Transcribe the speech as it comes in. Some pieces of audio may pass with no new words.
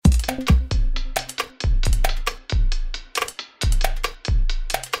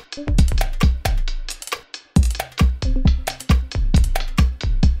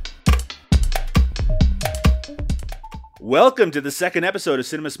Welcome to the second episode of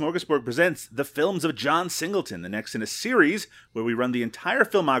Cinema Smorgasbord Presents The Films of John Singleton, the next in a series where we run the entire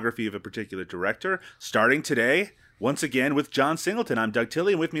filmography of a particular director, starting today, once again, with John Singleton. I'm Doug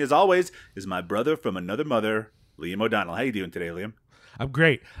Tilley, and with me, as always, is my brother from another mother, Liam O'Donnell. How you doing today, Liam? I'm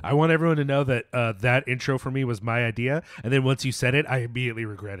great. I want everyone to know that that intro for me was my idea, and then once you said it, I immediately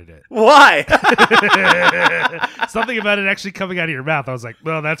regretted it. Why? Something about it actually coming out of your mouth. I was like,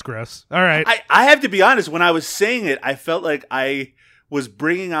 well, that's gross. All right. I have to be honest, when I was saying it, I felt like I was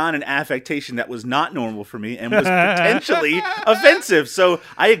bringing on an affectation that was not normal for me and was potentially offensive. So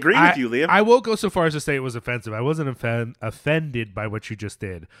I agree with you, Liam. I won't go so far as to say it was offensive. I wasn't offended by what you just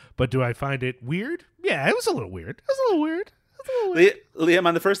did. But do I find it weird? Yeah, it was a little weird. Liam,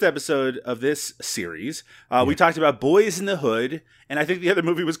 on the first episode of this series, we talked about Boys in the Hood, and I think the other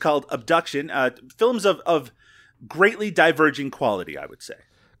movie was called Abduction. Films of greatly diverging quality, I would say.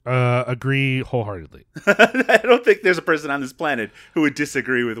 Agree wholeheartedly. I don't think there's a person on this planet who would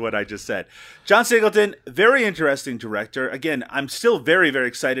disagree with what I just said. John Singleton, very interesting director. Again, I'm still very, very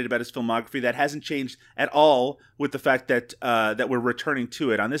excited about his filmography. That hasn't changed at all with the fact that that we're returning to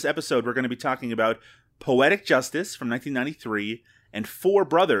it. On this episode, we're going to be talking about Poetic Justice from 1993 and Four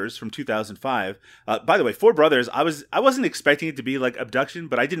Brothers from 2005. By the way, Four Brothers, I wasn't expecting it to be like Abduction,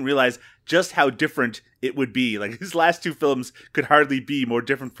 but I didn't realize just how different it would be. Like, his last two films could hardly be more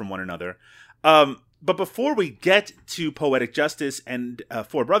different from one another. But before we get to Poetic Justice and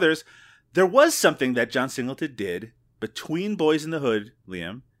Four Brothers, there was something that John Singleton did between Boys in the Hood,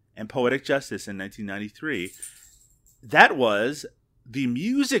 Liam, and Poetic Justice in 1993. That was the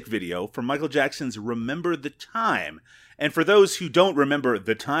music video for Michael Jackson's Remember the Time. And for those who don't remember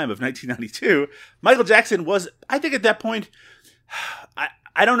the time of 1992, Michael Jackson was, I think at that point,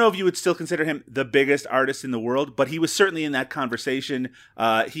 I don't know if you would still consider him the biggest artist in the world, but he was certainly in that conversation.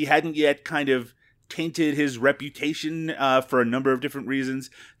 He hadn't yet kind of tainted his reputation for a number of different reasons.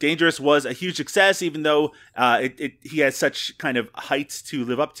 Dangerous was a huge success, even though he has such kind of heights to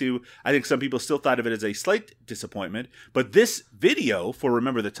live up to. I think some people still thought of it as a slight disappointment. But this video for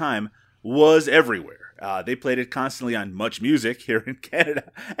Remember the Time was everywhere. They played it constantly on Much Music here in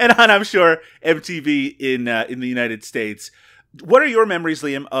Canada and on, I'm sure, MTV in the United States. What are your memories,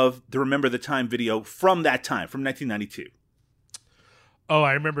 Liam, of the Remember the Time video from that time, from 1992? Oh,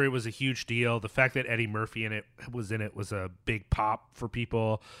 I remember it was a huge deal. The fact that Eddie Murphy was in it was a big pop for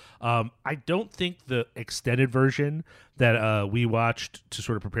people. I don't think the extended version that we watched to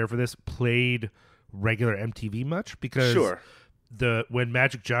sort of prepare for this played regular MTV much because when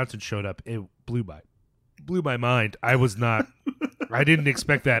Magic Johnson showed up, it blew my mind. I didn't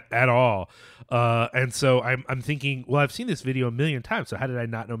expect that at all. And so I'm thinking, well, I've seen this video a million times, so how did I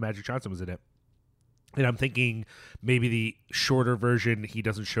not know Magic Johnson was in it? And I'm thinking maybe the shorter version, he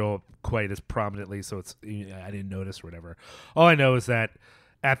doesn't show up quite as prominently, so I didn't notice or whatever. All I know is that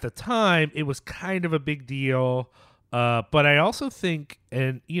at the time, it was kind of a big deal. But I also think,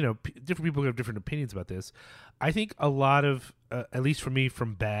 and different people have different opinions about this, I think a lot of, at least for me,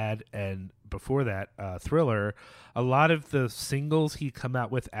 from Bad and before that, Thriller, a lot of the singles he come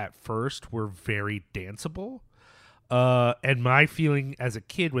out with at first were very danceable. And my feeling as a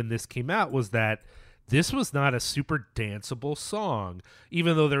kid when this came out was that this was not a super danceable song,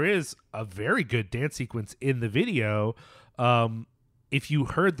 even though there is a very good dance sequence in the video. If you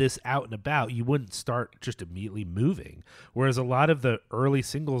heard this out and about, you wouldn't start just immediately moving. Whereas a lot of the early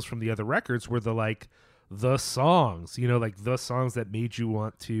singles from the other records were the songs, like the songs that made you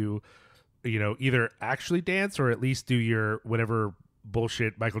want to, either actually dance or at least do your whatever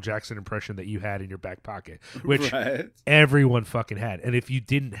bullshit Michael Jackson impression that you had in your back pocket, which everyone fucking had. And if you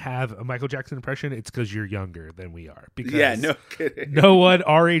didn't have a Michael Jackson impression, it's because you're younger than we are. Because no kidding. No one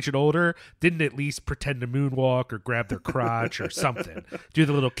our age and older didn't at least pretend to moonwalk or grab their crotch or something, do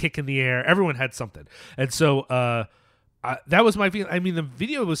the little kick in the air. Everyone had something. And so that was my feeling. I mean, the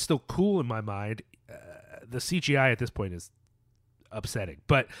video was still cool in my mind. The CGI at this point is upsetting,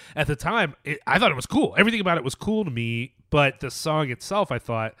 but at the time I thought it was cool. Everything about it was cool to me, but the song itself, I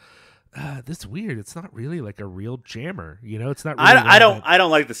thought, this is weird. It's not really like a real jammer, it's not really I don't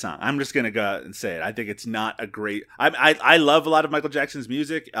like the song. I'm just gonna go out and say it. I think it's not a great. I love a lot of Michael Jackson's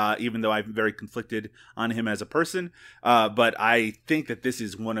music, even though I'm very conflicted on him as a person, but I think that this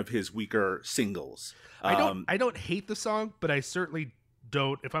is one of his weaker singles. I don't hate the song, but I certainly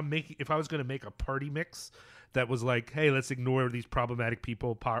don't. If I was going to make a party mix that was like, hey, let's ignore these problematic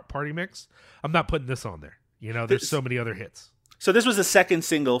people party mix, I'm not putting this on there. There's so many other hits. So this was the second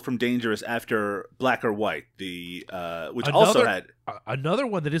single from Dangerous after Black or White, which also had another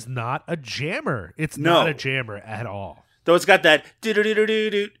one that is not a jammer. It's not a jammer at all. Though it's got that do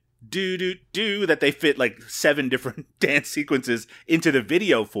that they fit like 7 different dance sequences into the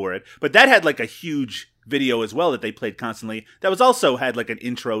video for it. But that had like a huge video as well that they played constantly. That was also had like an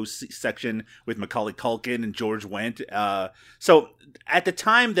intro section with Macaulay Culkin and George Wendt. So at the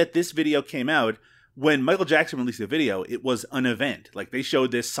time that this video came out, when Michael Jackson released the video, it was an event. Like they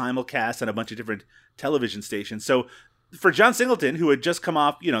showed this simulcast on a bunch of different television stations. So for John Singleton, who had just come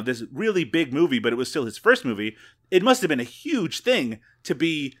off, this really big movie, but it was still his first movie, it must have been a huge thing to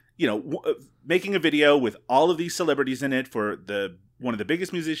be, making a video with all of these celebrities in it for one of the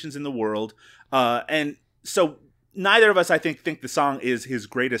biggest musicians in the world. And so neither of us, I think the song is his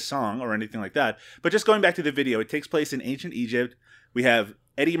greatest song or anything like that. But just going back to the video, it takes place in ancient Egypt. We have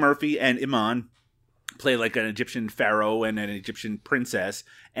Eddie Murphy and Iman play like an Egyptian pharaoh and an Egyptian princess,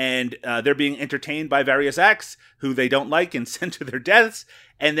 and they're being entertained by various acts who they don't like and sent to their deaths.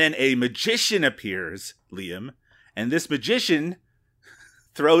 And then a magician appears, Liam, and this magician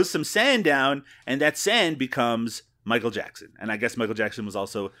throws some sand down, and that sand becomes Michael Jackson. And I guess Michael Jackson was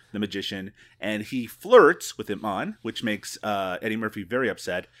also the magician, and he flirts with Iman, which makes Eddie Murphy very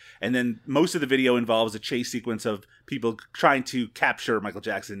upset. And then most of the video involves a chase sequence of people trying to capture Michael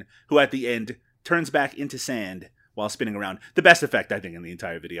Jackson, who at the end turns back into sand while spinning around. The best effect, I think, in the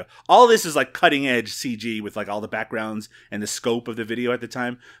entire video. All this is like cutting edge CG with like all the backgrounds and the scope of the video at the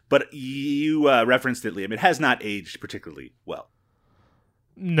time. But you referenced it, Liam. It has not aged particularly well.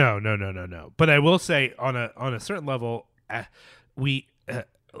 No. But I will say on a certain level,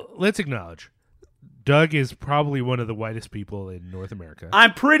 let's acknowledge Doug is probably one of the whitest people in North America.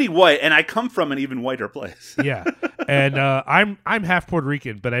 I'm pretty white, and I come from an even whiter place. Yeah, and I'm half Puerto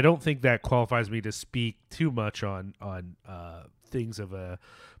Rican, but I don't think that qualifies me to speak too much on things of a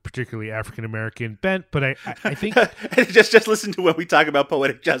particularly African American bent. But I think just listen to when we talk about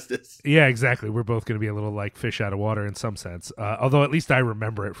poetic justice. Yeah, exactly. We're both going to be a little like fish out of water in some sense. Although at least I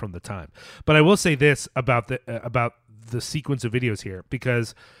remember it from the time. But I will say this about the sequence of videos here,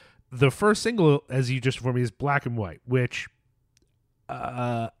 because the first single, as you just informed me, is Black and White, which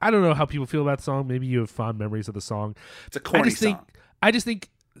I don't know how people feel about the song. Maybe you have fond memories of the song. It's a corny song. I just think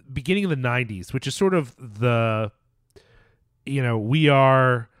beginning of the 90s, which is sort of we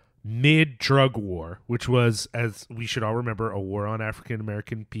are mid-drug war, which was, as we should all remember, a war on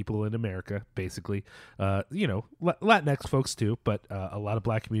African-American people in America, basically. Latinx folks too, but a lot of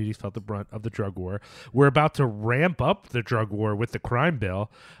black communities felt the brunt of the drug war. We're about to ramp up the drug war with the crime bill.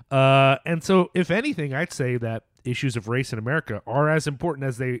 And so, if anything, I'd say that issues of race in America are as important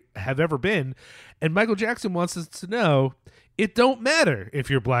as they have ever been. And Michael Jackson wants us to know it don't matter if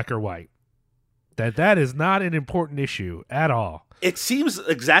you're black or white. That is not an important issue at all. It seems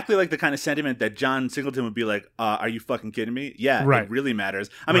exactly like the kind of sentiment that John Singleton would be like, are you fucking kidding me? Yeah, right. It really matters.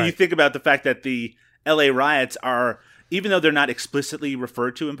 I mean, You think about the fact that the LA riots are, even though they're not explicitly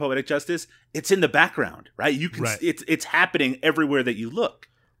referred to in Poetic Justice, it's in the background, right? You can, it's happening everywhere that you look.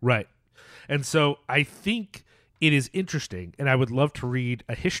 Right. And so I think it is interesting, and I would love to read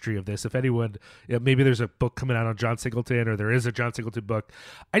a history of this. If anyone, maybe there's a book coming out on John Singleton, or there is a John Singleton book.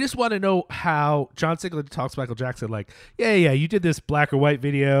 I just want to know how John Singleton talks to Michael Jackson, like, yeah, you did this black or white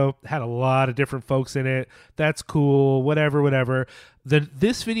video, had a lot of different folks in it. That's cool, whatever. Then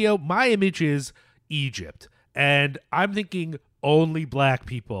this video, my image is Egypt, and I'm thinking only black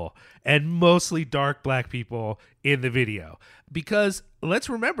people and mostly dark black people in the video, because let's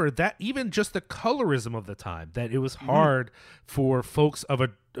remember that even just the colorism of the time, that it was hard for folks of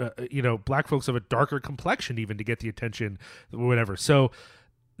black folks of a darker complexion even to get the attention, whatever. So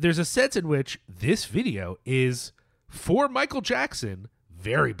there's a sense in which this video is, for Michael Jackson,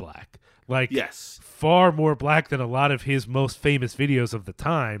 very black, like far more black than a lot of his most famous videos of the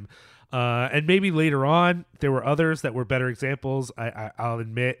time. And maybe later on there were others that were better examples. I'll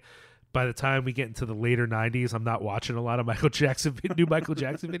admit, by the time we get into the later 90s, I'm not watching a lot of new Michael Jackson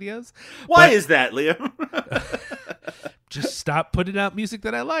videos. Why is that, Liam? Just stop putting out music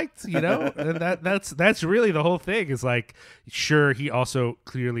that I liked, and that's really the whole thing. Is like, sure, he also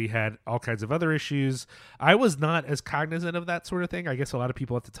clearly had all kinds of other issues. I was not as cognizant of that sort of thing. I guess a lot of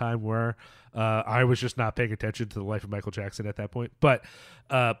people at the time were. I was just not paying attention to the life of Michael Jackson at that point. But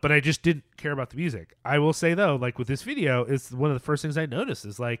I just didn't care about the music. I will say though, like with this video, it's one of the first things I noticed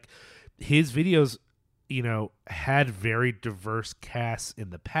is like his videos, had very diverse casts in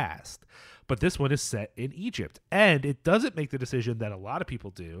the past. But this one is set in Egypt, and it doesn't make the decision that a lot of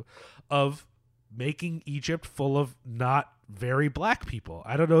people do of making Egypt full of not very black people.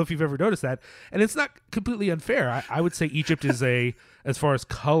 I don't know if you've ever noticed that. And it's not completely unfair. I would say Egypt is as far as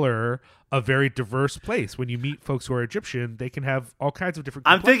color, a very diverse place. When you meet folks who are Egyptian, they can have all kinds of different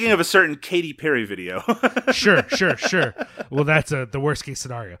I'm thinking of a certain Katy Perry video. Sure. Well, that's the worst case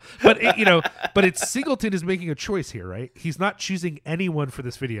scenario. But but Singleton is making a choice here, right? He's not choosing anyone for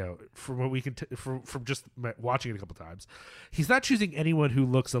this video. From what we can from just watching it a couple times, he's not choosing anyone who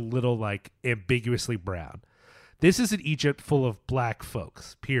looks a little like ambiguously brown. This is an Egypt full of black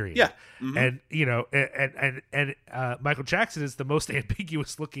folks, period. Yeah. Mm-hmm. And Michael Jackson is the most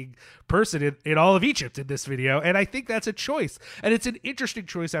ambiguous looking person in all of Egypt in this video. And I think that's a choice. And it's an interesting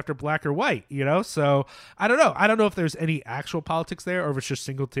choice after Black or White, So I don't know. I don't know if there's any actual politics there or if it's just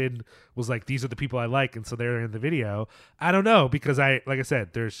Singleton was like, these are the people I like. And so they're in the video. I don't know, because like I said,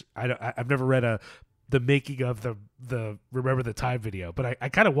 I've never read the making of the Remember the Time video, but I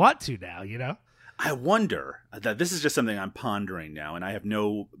kind of want to now, I wonder that this is just something I'm pondering now, and I have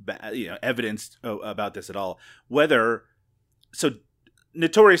no evidence about this at all.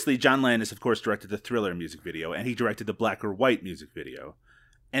 Notoriously, John Landis, of course, directed the Thriller music video, and he directed the Black or White music video.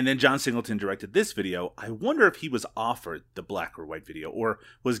 And then John Singleton directed this video. I wonder if he was offered the Black or White video or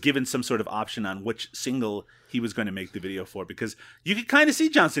was given some sort of option on which single he was going to make the video for, because you could kind of see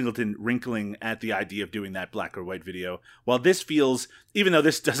John Singleton wrinkling at the idea of doing that Black or White video. While this feels, even though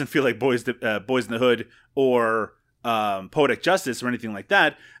this doesn't feel like Boys in the Hood or Poetic Justice or anything like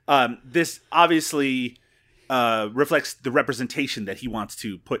that, this obviously reflects the representation that he wants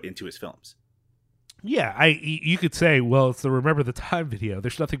to put into his films. Yeah, you could say, well, it's the Remember the Time video.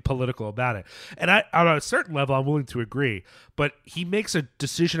 There's nothing political about it. And on a certain level, I'm willing to agree. But he makes a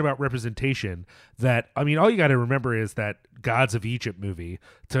decision about representation that, all you got to remember is that Gods of Egypt movie,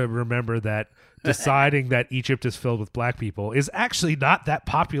 to remember that deciding that Egypt is filled with black people is actually not that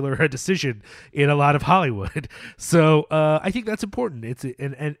popular a decision in a lot of Hollywood. So I think that's important. It's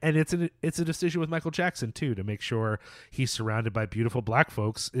a decision with Michael Jackson, too, to make sure he's surrounded by beautiful black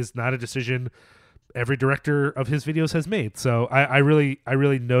folks is not a decision every director of his videos has made. So I really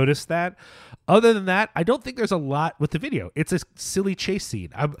noticed that. Other than that, I don't think there's a lot with the video. It's a silly chase scene.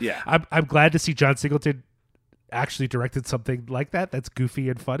 I'm glad to see John Singleton actually directed something like that. That's goofy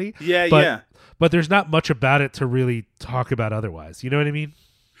and funny. But there's not much about it to really talk about otherwise. You know what I mean?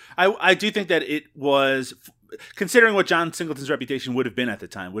 I do think that it was, considering what John Singleton's reputation would have been at the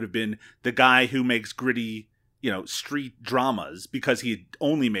time, would have been the guy who makes gritty, street dramas, because he had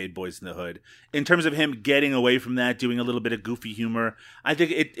only made Boys in the Hood. In terms of him getting away from that, doing a little bit of goofy humor, I think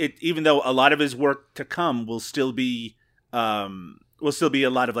it even though a lot of his work to come will still be a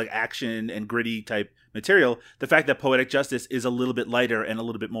lot of like action and gritty type material, the fact that Poetic Justice is a little bit lighter and a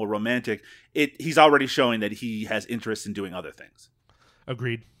little bit more romantic, he's already showing that he has interest in doing other things.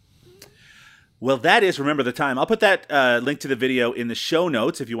 Agreed. Well, that is Remember the Time. I'll put that link to the video in the show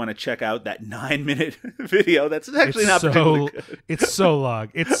notes if you want to check out that 9-minute video. That's actually not particularly good. It's so long.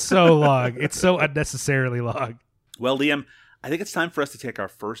 It's so long. It's so unnecessarily long. Well, Liam, I think it's time for us to take our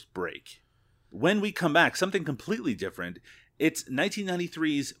first break. When we come back, something completely different. It's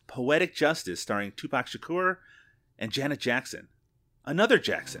 1993's Poetic Justice, starring Tupac Shakur and Janet Jackson. Another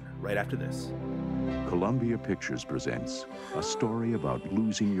Jackson, right after this. Columbia Pictures presents a story about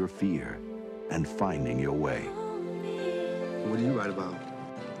losing your fear and finding your way. What do you write about?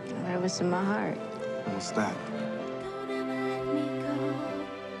 Whatever's in my heart. What's that?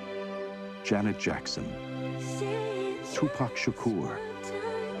 Janet Jackson, Tupac Shakur,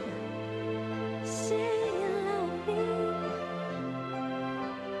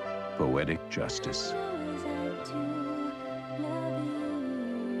 Poetic Justice.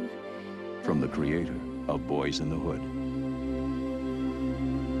 From the creator of Boys in the Hood.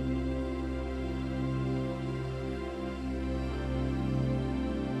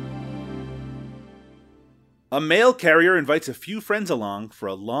 A mail carrier invites a few friends along for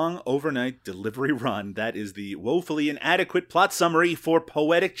a long overnight delivery run. That is the woefully inadequate plot summary for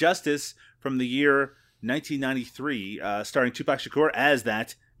Poetic Justice from the year 1993, starring Tupac Shakur as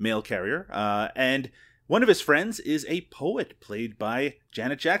that mail carrier. And one of his friends is a poet played by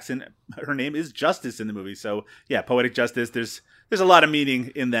Janet Jackson. Her name is Justice in the movie. So yeah, Poetic Justice. There's a lot of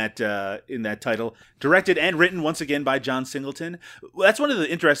meaning in that title. Directed and written once again by John Singleton. Well, that's one of the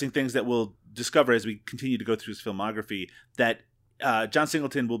interesting things that we'll discover as we continue to go through his filmography, that John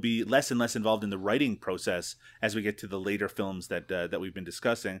Singleton will be less and less involved in the writing process as we get to the later films that we've been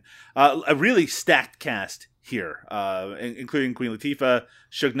discussing. A really stacked cast here, including Queen Latifah,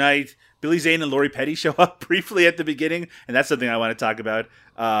 Suge Knight, Billy Zane, and Lori Petty show up briefly at the beginning, and that's something I want to talk about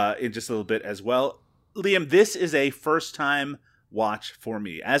in just a little bit as well. Liam, this is a first-time watch for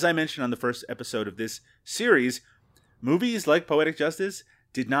me. As I mentioned on the first episode of this series, movies like Poetic Justice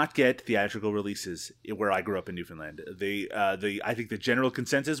did not get theatrical releases where I grew up in Newfoundland. I think the general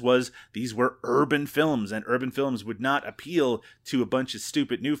consensus was these were urban films, and urban films would not appeal to a bunch of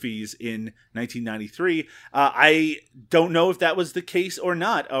stupid newfies in 1993. I don't know if that was the case or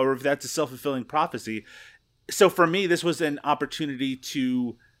not, or if that's a self-fulfilling prophecy. So for me, this was an opportunity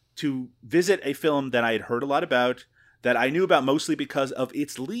to visit a film that I had heard a lot about, that I knew about mostly because of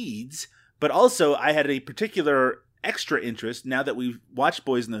its leads, but also I had a particular extra interest now that we've watched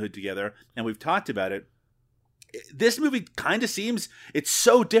Boys in the Hood together and we've talked about it. This movie kind of seems, it's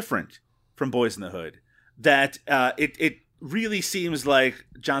so different from Boys in the Hood that it really seems like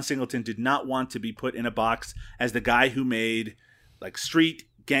John Singleton did not want to be put in a box as the guy who made like street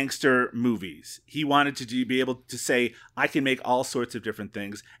gangster movies. He wanted to be able to say, I can make all sorts of different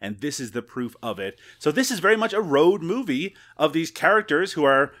things, and this is the proof of it. So this is very much a road movie of these characters who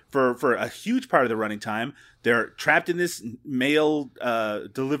are, for a huge part of the running time, they're trapped in this mail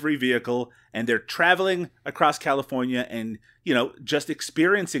delivery vehicle, and they're traveling across California and, you know, just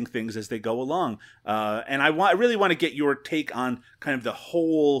experiencing things as they go along. And I really want to get your take on kind of the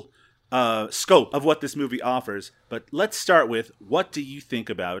whole scope of what this movie offers. But let's start with, what do you think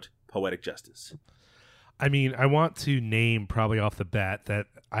about Poetic Justice? I mean, I want to name probably off the bat that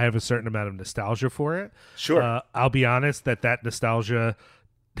I have a certain amount of nostalgia for it. Sure. I'll be honest that nostalgia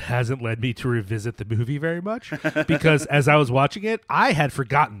hasn't led me to revisit the movie very much because as I was watching it, I had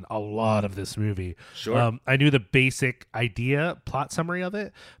forgotten a lot of this movie. Sure. I knew the basic idea, plot summary of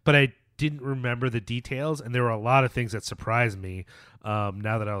it, but I didn't remember the details, and there were a lot of things that surprised me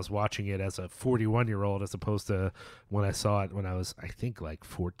now that I was watching it as a 41-year-old as opposed to when I saw it when I was, I think, like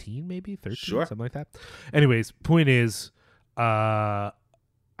 14, maybe 13, Sure. something like that. Anyways, point is, I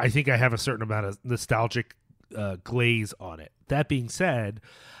think I have a certain amount of nostalgic glaze on it. That being said,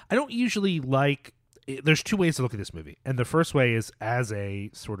 I don't usually like. There's two ways to look at this movie, and the first way is as a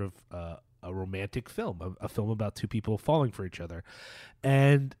sort of a romantic film, a film about two people falling for each other,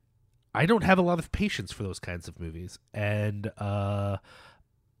 and I don't have a lot of patience for those kinds of movies, and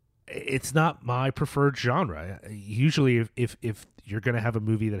it's not my preferred genre. Usually, if you're going to have a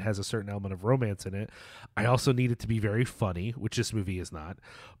movie that has a certain element of romance in it, I also need it to be very funny, which this movie is not,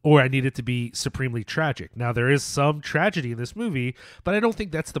 or I need it to be supremely tragic. Now, there is some tragedy in this movie, but I don't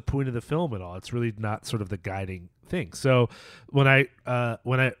think that's the point of the film at all. It's really not sort of the guiding thing. So when I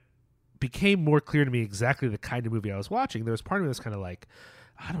became more clear to me exactly the kind of movie I was watching, there was part of me that's kind of like,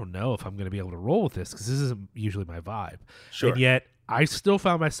 I don't know if I'm going to be able to roll with this because this isn't usually my vibe. Sure. And yet I still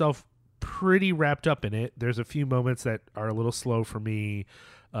found myself pretty wrapped up in it. There's a few moments that are a little slow for me,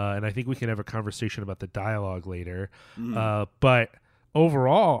 and I think we can have a conversation about the dialogue later. But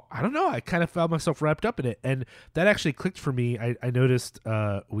overall, I don't know. I kind of found myself wrapped up in it, and that actually clicked for me. I noticed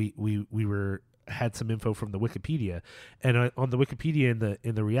we had some info from the Wikipedia, and on the Wikipedia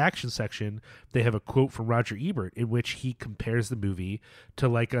in the reaction section, they have a quote from Roger Ebert in which he compares the movie to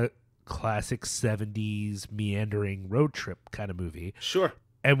like a classic 70s meandering road trip kind of movie. Sure.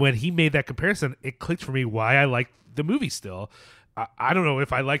 And when he made that comparison, it clicked for me why I like the movie still. I don't know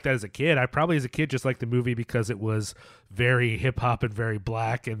if I liked that as a kid. I probably as a kid just liked the movie because it was very hip hop and very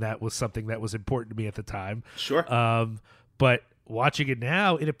black, and that was something that was important to me at the time. Sure. But watching it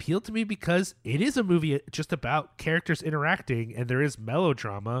now, it appealed to me because it is a movie just about characters interacting, and there is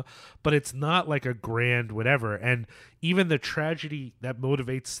melodrama, but it's not like a grand whatever. And even the tragedy that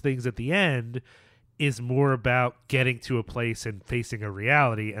motivates things at the end is more about getting to a place and facing a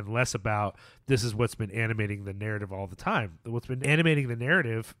reality, and less about this is what's been animating the narrative all the time. What's been animating the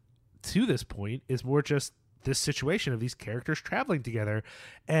narrative to this point is more just this situation of these characters traveling together,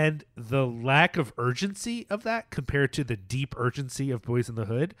 and the lack of urgency of that compared to the deep urgency of Boys in the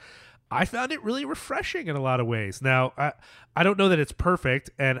Hood. I found it really refreshing in a lot of ways. Now, I don't know that it's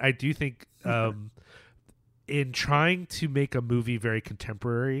perfect, and I do think in trying to make a movie very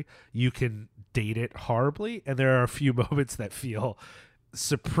contemporary, you can date it horribly, and there are a few moments that feel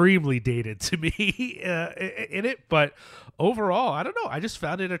supremely dated to me in it. But overall, I don't know. I just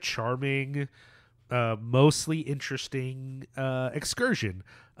found it a charming, mostly interesting excursion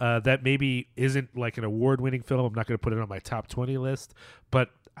that maybe isn't like an award-winning film. I'm not going to put it on my top 20 list, but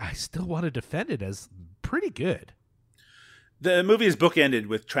I still want to defend it as pretty good. The movie is bookended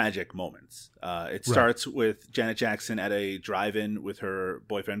with tragic moments. It starts with Janet Jackson at a drive-in with her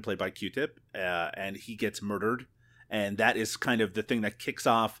boyfriend, played by Q-Tip, and he gets murdered. And that is kind of the thing that kicks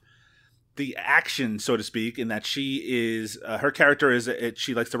off the action, so to speak, in that she is her character is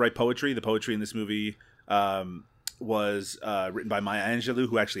she likes to write poetry. The poetry in this movie was written by Maya Angelou,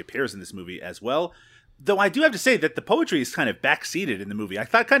 who actually appears in this movie as well. Though I do have to say that the poetry is kind of backseated in the movie. I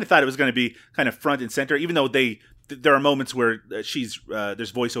kind of thought it was going to be kind of front and center, even though they there are moments where there's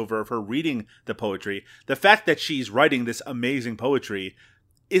voiceover of her reading the poetry. The fact that she's writing this amazing poetry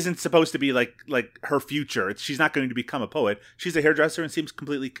isn't supposed to be like her future. She's not going to become a poet. She's a hairdresser and seems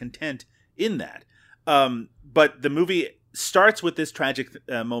completely content in that. But the movie starts with this tragic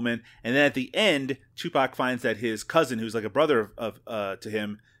moment, and then at the end, Tupac finds that his cousin, who's like a brother to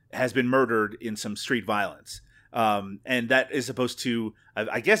him, has been murdered in some street violence. And that is supposed to,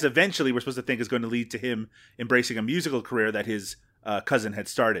 I guess eventually we're supposed to think is going to lead to him embracing a musical career that his cousin had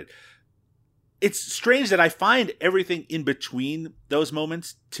started. It's strange that I find everything in between those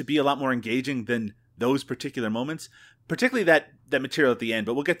moments to be a lot more engaging than those particular moments, particularly that material at the end,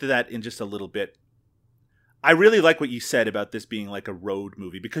 but we'll get to that in just a little bit. I really like what you said about this being like a road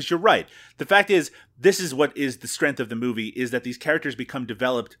movie, because you're right. The fact is, this is what is the strength of the movie, is that these characters become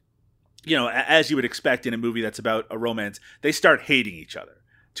developed, as you would expect in a movie that's about a romance. They start hating each other.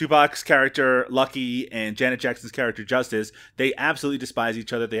 Tupac's character, Lucky, and Janet Jackson's character, Justice, they absolutely despise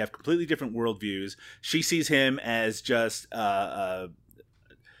each other. They have completely different worldviews. She sees him as just, I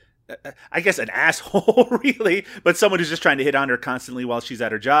guess, an asshole, really, but someone who's just trying to hit on her constantly while she's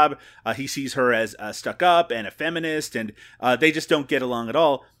at her job. He sees her as stuck up and a feminist, and they just don't get along at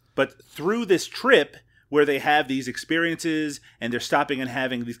all. But through this trip, where they have these experiences and they're stopping and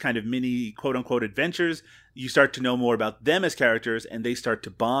having these kind of mini quote-unquote adventures, you start to know more about them as characters, and they start to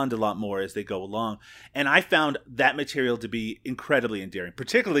bond a lot more as they go along. And I found that material to be incredibly endearing.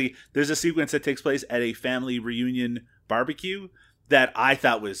 Particularly, there's a sequence that takes place at a family reunion barbecue that I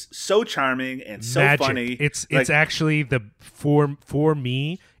thought was so charming and so Magic. funny. It's actually for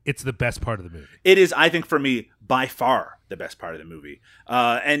me, it's the best part of the movie. It is, I think, for me, by far the best part of the movie.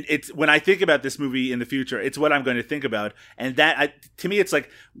 And it's, when I think about this movie in the future, it's what I'm going to think about. And that, to me, it's like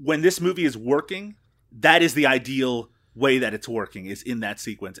when this movie is working, that is the ideal way that it's working, is in that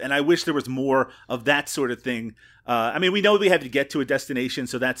sequence. And I wish there was more of that sort of thing. I mean, we know we have to get to a destination,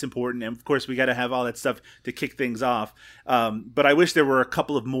 so that's important. And of course, we got to have all that stuff to kick things off. But I wish there were a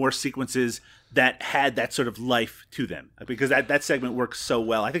couple of more sequences that had that sort of life to them, because that segment works so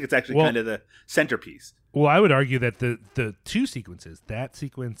well. I think it's actually kind of the centerpiece. Well, I would argue that the two sequences, that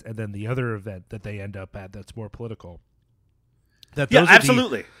sequence and then the other event that they end up at that's more political,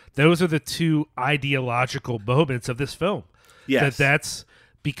 absolutely. Those are the two ideological moments of this film. Yes. That's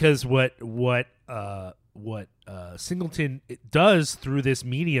because what Singleton does through this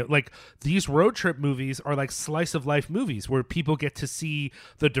media, like these road trip movies are like slice of life movies where people get to see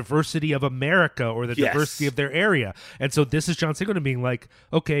the diversity of America or the diversity of their area. And so this is John Singleton being like,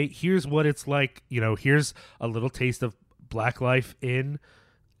 okay, here's what it's like, here's a little taste of black life in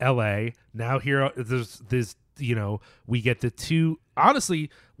LA. Now there's we get the two,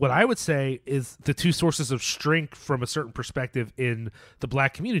 honestly, what I would say is the two sources of strength from a certain perspective in the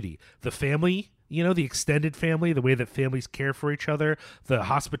black community. The family, the extended family, the way that families care for each other, the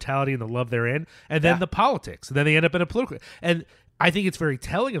hospitality and the love they're in, and then the politics. And then they end up in a political. And I think it's very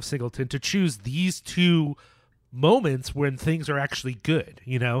telling of Singleton to choose these two moments when things are actually good,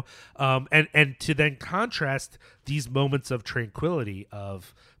 and to then contrast these moments of tranquility,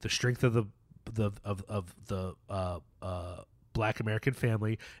 of the strength of the Black American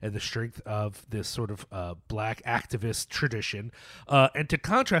family and the strength of this sort of black activist tradition, and to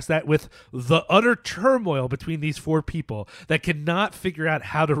contrast that with the utter turmoil between these four people that cannot figure out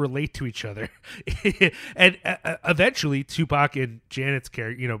how to relate to each other. And eventually Tupac and Janet's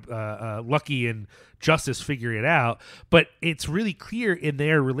character, Lucky and Justice figure it out, but it's really clear in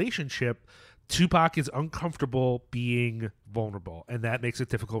their relationship Tupac is uncomfortable being vulnerable, and that makes it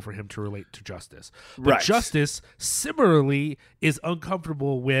difficult for him to relate to Justice. But Justice, similarly, is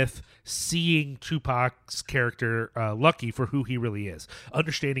uncomfortable with seeing Tupac's character, Lucky, for who he really is,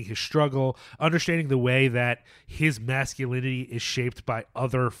 understanding his struggle, understanding the way that his masculinity is shaped by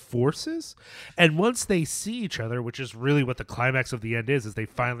other forces. And once they see each other, which is really what the climax of the end is they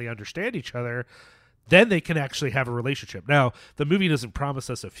finally understand each other, then they can actually have a relationship. Now, the movie doesn't promise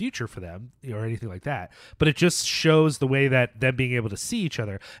us a future for them or anything like that, but it just shows the way that them being able to see each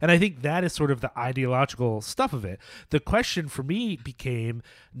other. And I think that is sort of the ideological stuff of it. The question for me became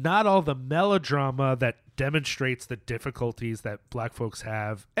not all the melodrama that demonstrates the difficulties that black folks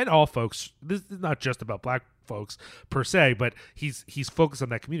have, and all folks. This is not just about black folks per se, but he's focused on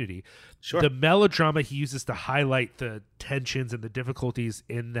that community. Sure. The melodrama he uses to highlight the tensions and the difficulties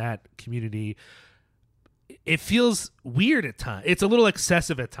in that community, it feels weird at times. It's a little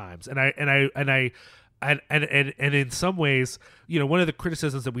excessive at times, and in some ways, one of the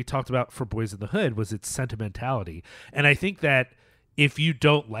criticisms that we talked about for Boys in the Hood was its sentimentality. And I think that if you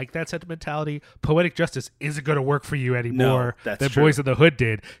don't like that sentimentality, Poetic Justice isn't going to work for you anymore than true. Boys in the Hood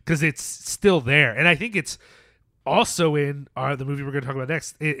did, because it's still there. And I think it's Also in the movie we're going to talk about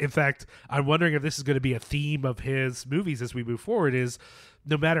next. In fact, I'm wondering if this is going to be a theme of his movies as we move forward, is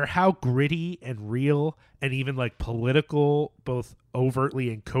no matter how gritty and real and even like political, both overtly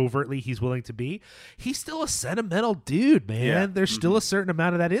and covertly, he's willing to be, he's still a sentimental dude, man. Yeah. There's still a certain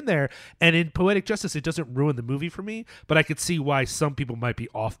amount of that in there. And in Poetic Justice, it doesn't ruin the movie for me, but I could see why some people might be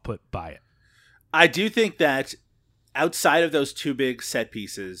off-put by it. I do think that outside of those two big set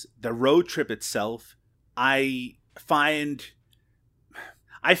pieces, the road trip itself, I found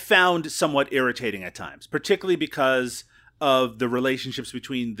somewhat irritating at times, particularly because of the relationships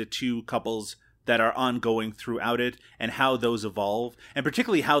between the two couples that are ongoing throughout it and how those evolve, and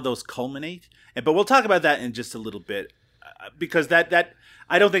particularly how those culminate. But we'll talk about that in just a little bit, because that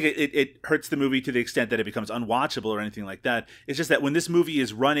I don't think it hurts the movie to the extent that it becomes unwatchable or anything like that. It's just that when this movie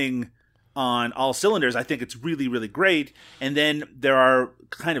is running on all cylinders, I think it's really, really great. And then there are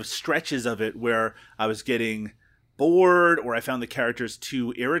kind of stretches of it where I was getting bored, or I found the characters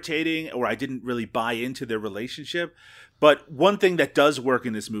too irritating, or I didn't really buy into their relationship. But one thing that does work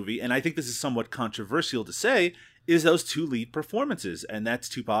in this movie, and I think this is somewhat controversial to say, is those two lead performances, and that's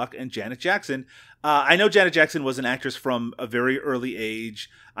Tupac and Janet Jackson. I know Janet Jackson was an actress from a very early age.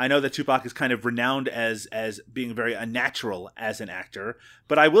 I know that Tupac is kind of renowned as being very unnatural as an actor.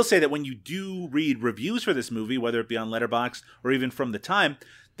 But I will say that when you do read reviews for this movie, whether it be on Letterboxd or even from the time,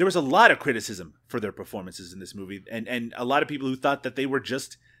 there was a lot of criticism for their performances in this movie, and a lot of people who thought that they were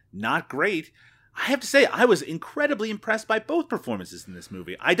just not great. I have to say, I was incredibly impressed by both performances in this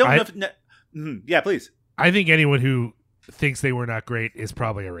movie. I don't know if... yeah, please. I think anyone who thinks they were not great is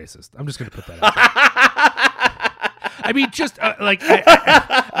probably a racist. I'm just going to put that out there. I mean, just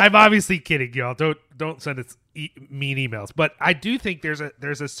I'm obviously kidding, y'all. Don't send us mean emails. But I do think there's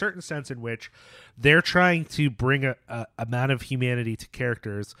a certain sense in which they're trying to bring a amount of humanity to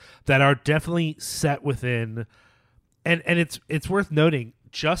characters that are definitely set within, and it's worth noting,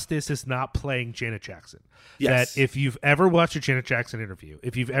 Justice is not playing Janet Jackson. Yes. That if you've ever watched a Janet Jackson interview,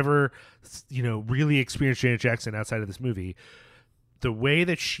 if you've ever, really experienced Janet Jackson outside of this movie, the way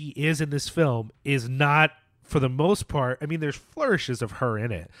that she is in this film is not, for the most part, I mean, there's flourishes of her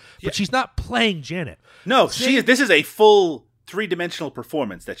in it, but she's not playing Janet. No, she is. This is a full three-dimensional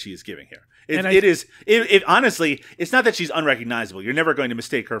performance that she is giving here. Honestly, it's not that she's unrecognizable. You're never going to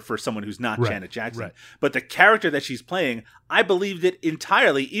mistake her for someone who's not Janet Jackson. Right. But the character that she's playing, I believed it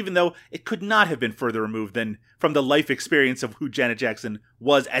entirely, even though it could not have been further removed than from the life experience of who Janet Jackson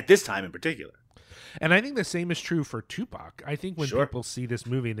was at this time in particular. And I think the same is true for Tupac. I think when people see this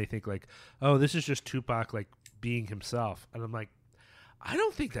movie and they think like, oh, this is just Tupac like being himself. And I'm like, I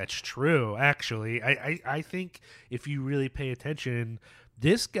don't think that's true, actually. I think if you really pay attention,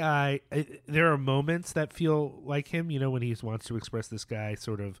 this guy, there are moments that feel like him, when he wants to express this guy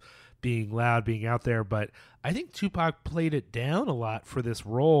sort of being loud, being out there. But I think Tupac played it down a lot for this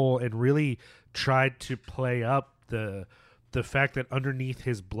role and really tried to play up the fact that underneath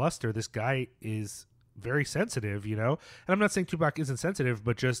his bluster, this guy is very sensitive, And I'm not saying Tupac isn't sensitive,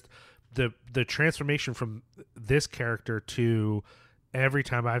 but just the transformation from this character to every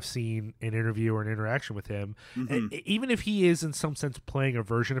time I've seen an interview or an interaction with him, even if he is in some sense playing a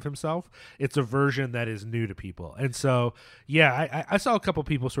version of himself, it's a version that is new to people. And so, I saw a couple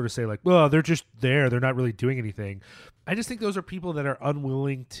people sort of say like, well, they're just there. They're not really doing anything. I just think those are people that are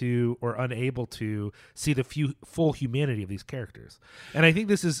unwilling to or unable to see the full humanity of these characters. And I think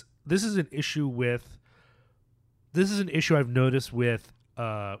this is an issue I've noticed with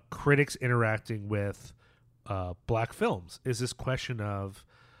critics interacting with black films, is this question of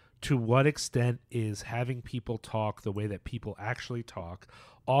to what extent is having people talk the way that people actually talk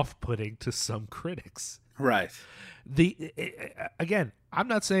off-putting to some critics. Right. Again, I'm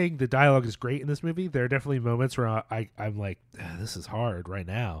not saying the dialogue is great in this movie. There are definitely moments where I'm like, this is hard right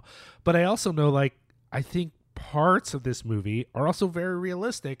now. But I also know, like, I think parts of this movie are also very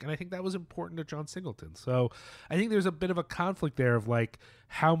realistic, and I think that was important to John Singleton. So I think there's a bit of a conflict there of like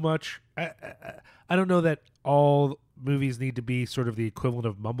how much I don't know that all movies need to be sort of the equivalent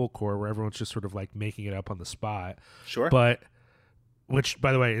of mumblecore where everyone's just sort of like making it up on the spot. Sure. But which,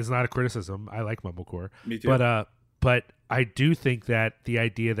 by the way, is not a criticism. I like mumblecore. Me too. But I do think that the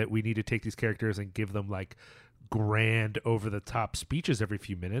idea that we need to take these characters and give them like grand over the top speeches every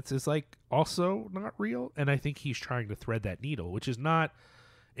few minutes is like also not real. And I think he's trying to thread that needle, which is not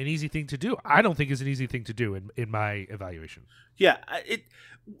an easy thing to do. I don't think it's an easy thing to do in my evaluation. Yeah.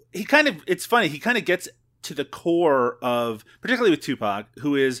 It's funny. He kind of gets to the core of, particularly with Tupac,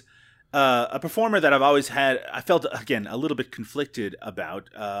 who is a performer that I've always I felt, again, a little bit conflicted about.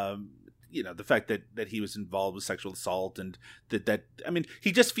 the fact that he was involved with sexual assault, and that I mean,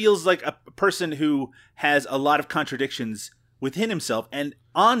 he just feels like a person who has a lot of contradictions within himself, and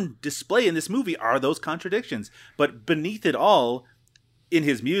on display in this movie are those contradictions. But beneath it all, in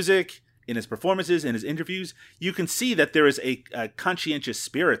his music, in his performances, in his interviews, you can see that there is a conscientious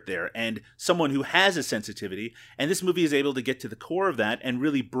spirit there, and someone who has a sensitivity, and this movie is able to get to the core of that and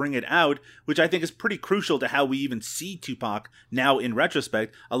really bring it out, which I think is pretty crucial to how we even see Tupac now in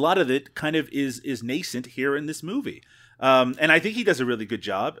retrospect. A lot of it kind of is nascent here in this movie. And I think he does a really good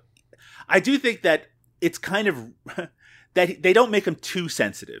job. I do think that it's kind of that they don't make him too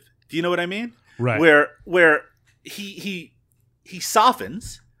sensitive. Do you know what I mean? Right. Where he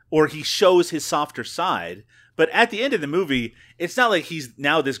softens, or he shows his softer side, but at the end of the movie, it's not like he's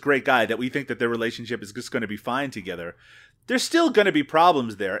now this great guy that we think that their relationship is just going to be fine together. There's still going to be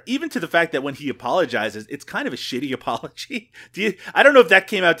problems there, even to the fact that when he apologizes, it's kind of a shitty apology. I don't know if that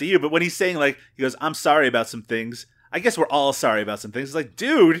came out to you, but when he's saying, like, he goes, "I'm sorry about some things. I guess we're all sorry about some things." It's like,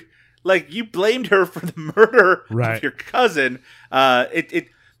 dude, like, you blamed her for the murder of your cousin. I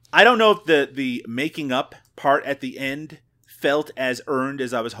don't know if the making up part at the end felt as earned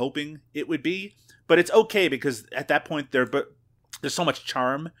as I was hoping it would be, but it's okay, because at that point there's so much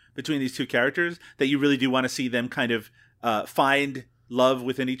charm between these two characters that you really do want to see them kind of find love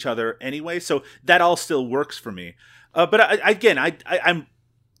within each other anyway. So that all still works for me. But I'm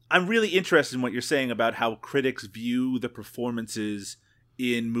really interested in what you're saying about how critics view the performances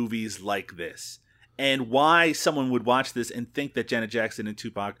in movies like this, and why someone would watch this and think that Janet Jackson and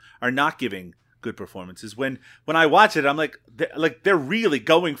Tupac are not giving good performances. When I watch it, I'm like they're really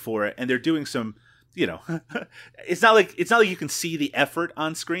going for it, and they're doing some, it's not like you can see the effort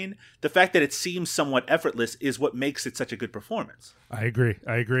on screen. The fact that it seems somewhat effortless is what makes it such a good performance. I agree.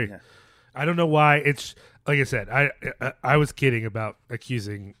 Yeah. I don't know why. It's like I said, I was kidding about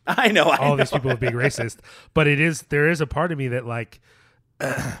accusing I know all these people of being racist, but there is a part of me that, like,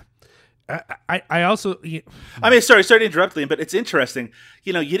 I also, I mean, sorry to interrupt, Liam, but it's interesting.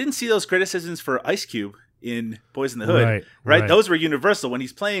 You didn't see those criticisms for Ice Cube in Boys in the Hood, right? Those were universal. When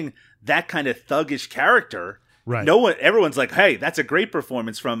he's playing that kind of thuggish character, right? Everyone's like, "Hey, that's a great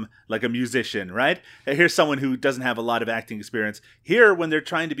performance from, like, a musician," right? Here's someone who doesn't have a lot of acting experience. Here, when they're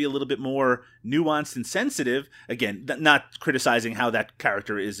trying to be a little bit more nuanced and sensitive, again, not criticizing how that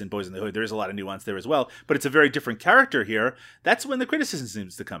character is in Boys in the Hood. There is a lot of nuance there as well, but it's a very different character here. That's when the criticism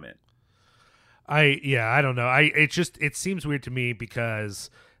seems to come in. I don't know. It seems weird to me, because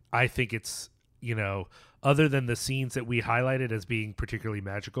I think it's, other than the scenes that we highlighted as being particularly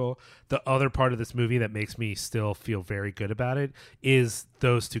magical, the other part of this movie that makes me still feel very good about it is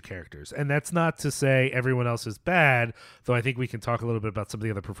those two characters. And that's not to say everyone else is bad, though I think we can talk a little bit about some of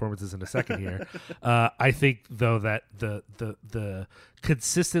the other performances in a second here. I think, though, that the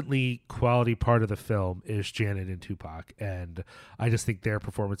consistently quality part of the film is Janet and Tupac, and I just think their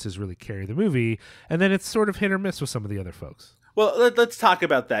performances really carry the movie, and then it's sort of hit or miss with some of the other folks. Well, let's talk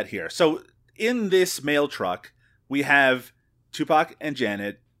about that here. So in this mail truck, we have Tupac and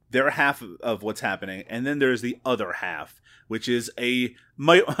Janet. They're half of what's happening, and then there's the other half, which is a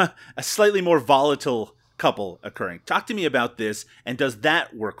slightly more volatile couple occurring. Talk to me about this, and does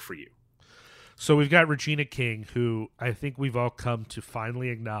that work for you? So we've got Regina King, who I think we've all come to finally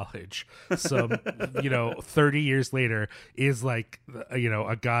acknowledge some, 30 years later is like,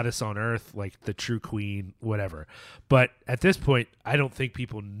 a goddess on earth, like the true queen, whatever. But at this point, I don't think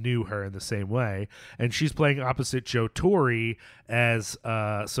people knew her in the same way. And she's playing opposite Joe Torre as,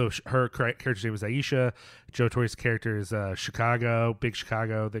 her character's name is Aisha. Joe Torre's character is Chicago, Big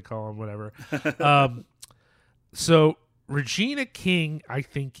Chicago, they call him, whatever. So Regina King, I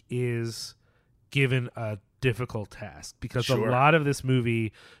think, is given a difficult task, because a lot of this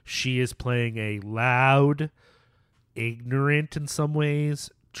movie, she is playing a loud, ignorant in some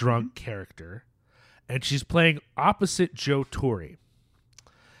ways, drunk character, and she's playing opposite Joe Torre.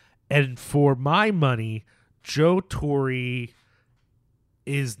 And for my money, Joe Torre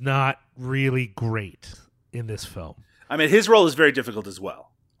is not really great in this film. I mean, his role is very difficult as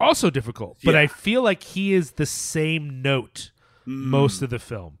well. Also difficult, but I feel like he is the same note most of the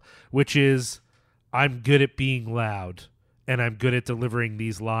film, which is, I'm good at being loud, and I'm good at delivering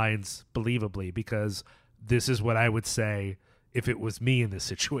these lines believably, because this is what I would say if it was me in this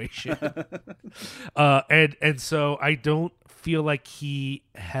situation. And so I don't feel like he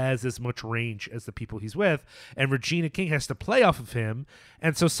has as much range as the people he's with, and Regina King has to play off of him.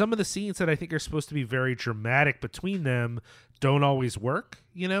 And so some of the scenes that I think are supposed to be very dramatic between them don't always work,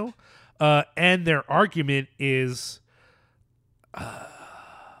 and their argument is...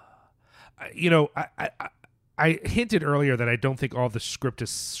 I I hinted earlier that I don't think all the script is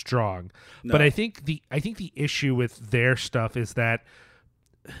strong, No. but I think the issue with their stuff is that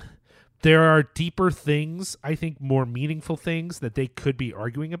there are deeper things, I think more meaningful things that they could be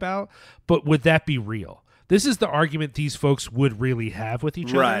arguing about, but would that be real? This is the argument these folks would really have with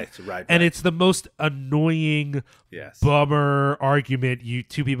each other. Right. And it's the most annoying bummer argument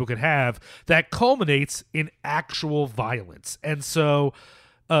two people could have that culminates in actual violence. And so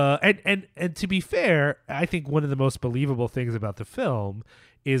and to be fair, I think one of the most believable things about the film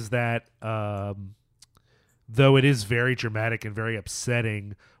is that though it is very dramatic and very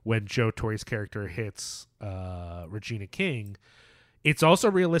upsetting when Joe Torre's character hits Regina King, it's also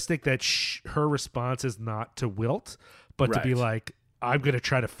realistic that her response is not to wilt, but to be like, I'm going to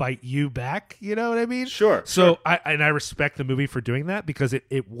try to fight you back. You know what I mean? Sure. So I respect the movie for doing that because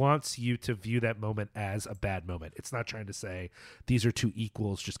it wants you to view that moment as a bad moment. It's not trying to say these are two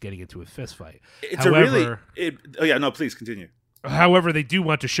equals just getting into a fist fight. Please continue. However, they do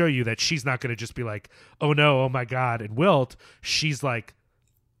want to show you that she's not going to just be like, oh no, oh my God, and wilt. She's like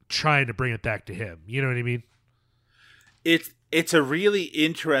trying to bring it back to him. You know what I mean? It's a really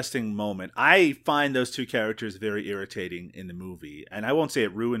interesting moment. I find those two characters very irritating in the movie. And I won't say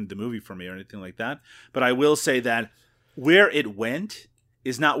it ruined the movie for me or anything like that. But I will say that where it went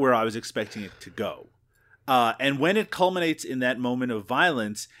is not where I was expecting it to go. And when it culminates in that moment of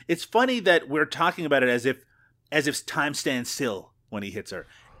violence, it's funny that we're talking about it as if time stands still when he hits her.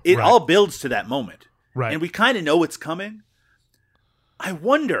 It all builds to that moment. Right. And we kind of know it's coming. I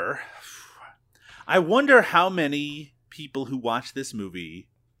wonder how many people who watched this movie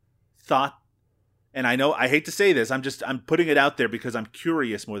thought, and I know I hate to say this, I'm putting it out there because I'm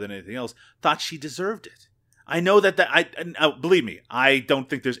curious more than anything else, thought she deserved it. I know that believe me, I don't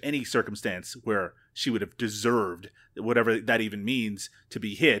think there's any circumstance where she would have deserved whatever that even means to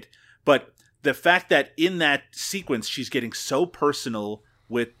be hit. But the fact that in that sequence she's getting so personal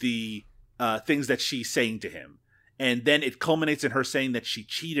with the things that she's saying to him. And then it culminates in her saying that she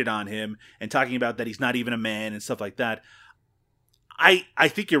cheated on him and talking about that he's not even a man and stuff like that. I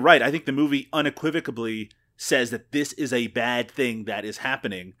think you're right. I think the movie unequivocally says that this is a bad thing that is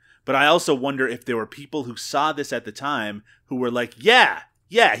happening. But I also wonder if there were people who saw this at the time who were like, yeah,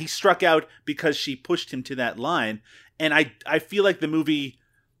 he struck out because she pushed him to that line. And I feel like the movie,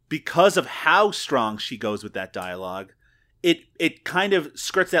 because of how strong she goes with that dialogue, it kind of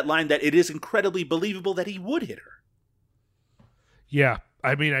skirts that line that it is incredibly believable that he would hit her. Yeah,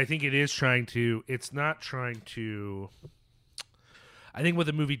 I mean, I think it's not trying to, I think what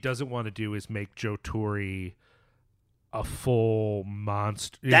the movie doesn't want to do is make Joe Torre a full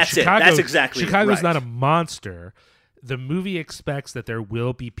monster. That's it. That's exactly Chicago's right. not a monster. The movie expects that there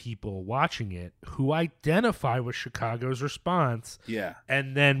will be people watching it who identify with Chicago's response. Yeah.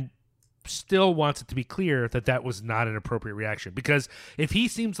 And then still wants it to be clear that that was not an appropriate reaction. Because if he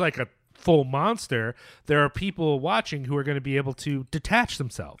seems like a full monster, there are people watching who are going to be able to detach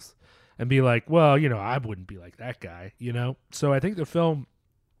themselves and be like, well, I wouldn't be like that guy, So I think the film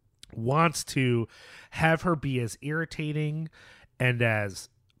wants to have her be as irritating and as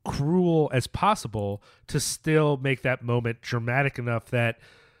cruel as possible to still make that moment dramatic enough that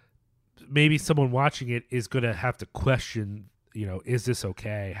maybe someone watching it is going to have to question, is this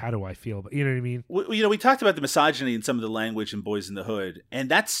okay? How do I feel? You know what I mean? We talked about the misogyny in some of the language in Boys in the Hood, and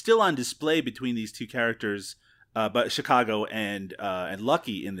that's still on display between these two characters, but Chicago and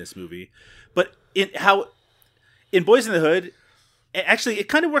Lucky in this movie. But in Boys in the Hood, actually, it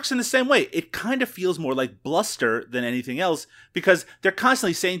kind of works in the same way. It kind of feels more like bluster than anything else because they're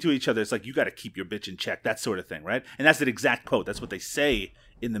constantly saying to each other, it's like, you got to keep your bitch in check, that sort of thing, right? And that's an exact quote. That's what they say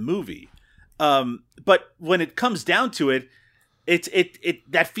in the movie. But when it comes down to it,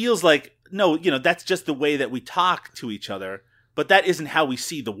 that feels like, no, that's just the way that we talk to each other, but that isn't how we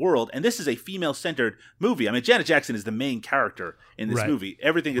see the world. And this is a female-centered movie. I mean, Janet Jackson is the main character in this movie.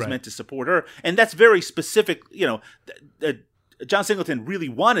 Everything is meant to support her, and that's very specific. John Singleton really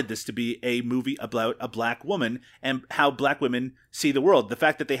wanted this to be a movie about a black woman and how black women see the world. The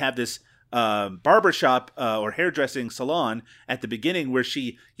fact that they have this barbershop or hairdressing salon at the beginning where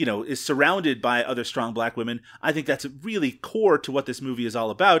she, is surrounded by other strong black women, I think that's really core to what this movie is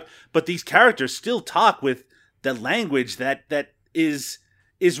all about. But these characters still talk with the language that is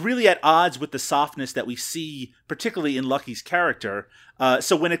really at odds with the softness that we see, particularly in Lucky's character.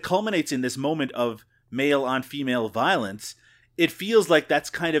 So when it culminates in this moment of male on female violence, it feels like that's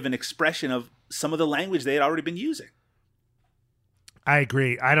kind of an expression of some of the language they had already been using. I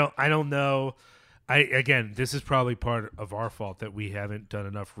agree. I don't know. Again, this is probably part of our fault that we haven't done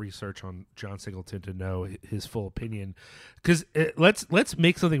enough research on John Singleton to know his full opinion. Because let's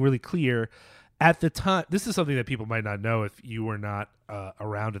make something really clear. at the time, this is something that people might not know if you were not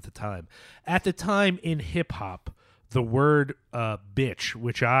around at the time. At the time in hip hop, the word bitch,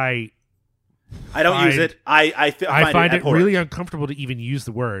 which I don't use it. I find it really uncomfortable to even use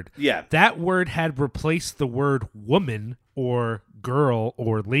the word. Yeah. That word had replaced the word woman or girl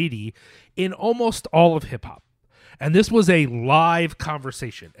or lady in almost all of hip hop. And this was a live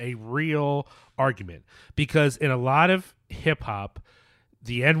conversation, a real argument, because in a lot of hip hop,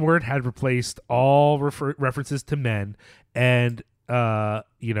 the N-word had replaced all references to men, and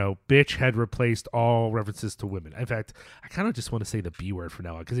bitch had replaced all references to women. In fact, I kind of just want to say the B word from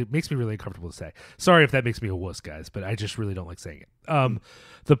now on because it makes me really uncomfortable to say. Sorry if that makes me a wuss, guys, but I just really don't like saying it.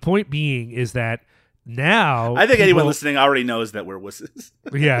 The point being is that now I think anyone listening already knows that we're wusses.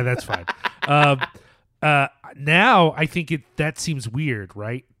 Yeah, that's fine. Now I think that seems weird,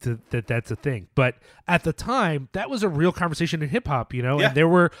 right? That's a thing. But at the time, that was a real conversation in hip hop, Yeah. and there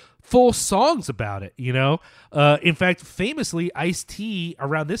were full songs about it, In fact, famously, Ice-T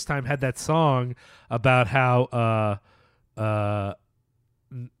around this time had that song about how, the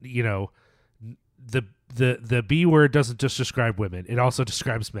B word doesn't just describe women; it also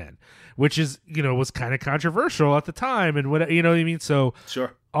describes men, which is, was kind of controversial at the time, and what you know what I mean. So,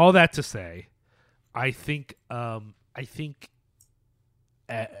 Sure. All that to say, I think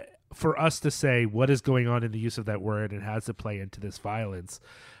for us to say what is going on in the use of that word and how does it play into this violence,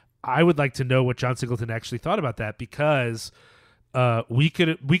 I would like to know what John Singleton actually thought about that, because we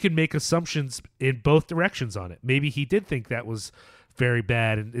could make assumptions in both directions on it. Maybe he did think that was very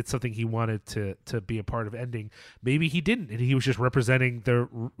bad and it's something he wanted to be a part of ending. Maybe he didn't, and he was just representing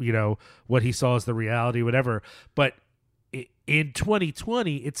what he saw as the reality, whatever. But in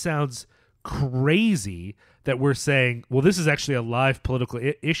 2020, it sounds crazy that we're saying, well, this is actually a live political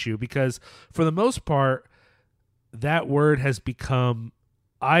issue, because for the most part, that word has become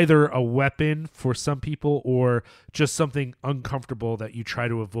either a weapon for some people or just something uncomfortable that you try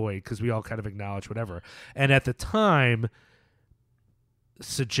to avoid because we all kind of acknowledge whatever. And at the time,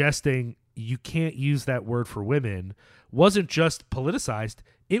 suggesting you can't use that word for women wasn't just politicized,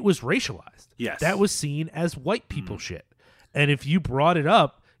 it was racialized. Yes. That was seen as white people shit. And if you brought it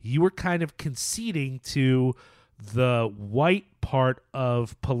up, you were kind of conceding to the white part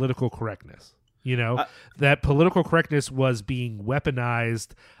of political correctness. That political correctness was being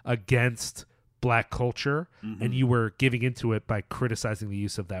weaponized against black culture, and you were giving into it by criticizing the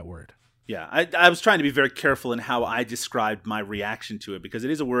use of that word. Yeah, I was trying to be very careful in how I described my reaction to it, because it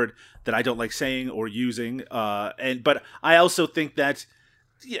is a word that I don't like saying or using. But I also think that,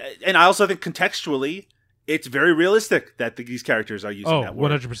 and I also think contextually, it's very realistic that these characters are using that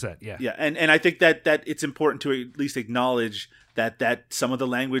word. 100%, yeah. Yeah, and I think that it's important to at least acknowledge that some of the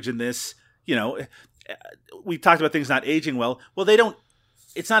language in this, we talked about things not aging well. Well,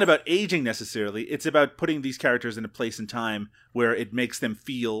 it's not about aging necessarily. It's about putting these characters in a place and time where it makes them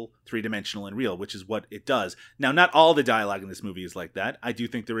feel three-dimensional and real, which is what it does. Now, not all the dialogue in this movie is like that. I do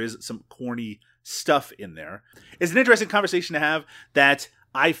think there is some corny stuff in there. It's an interesting conversation to have that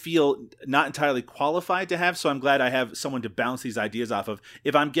I feel not entirely qualified to have, so I'm glad I have someone to bounce these ideas off of.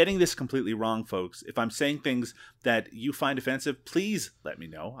 If I'm getting this completely wrong, folks, if I'm saying things that you find offensive, please let me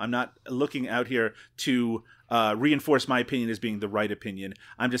know. I'm not looking out here to reinforce my opinion as being the right opinion.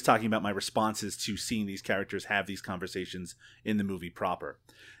 I'm just talking about my responses to seeing these characters have these conversations in the movie proper.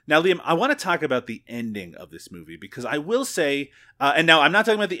 Now, Liam, I want to talk about the ending of this movie, because I will say, and now I'm not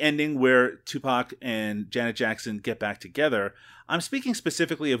talking about the ending where Tupac and Janet Jackson get back together. I'm speaking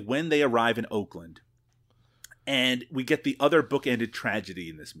specifically of when they arrive in Oakland, and we get the other bookended tragedy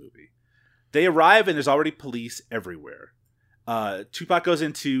in this movie. They arrive, and there's already police everywhere. Tupac goes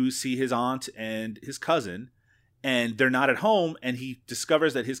in to see his aunt and his cousin, and they're not at home, and he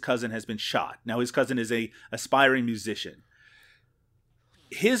discovers that his cousin has been shot. Now, his cousin is an aspiring musician.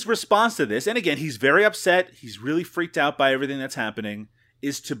 His response to this, and again, he's very upset, he's really freaked out by everything that's happening,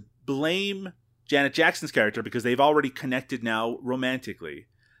 is to blame Janet Jackson's character, because they've already connected now romantically,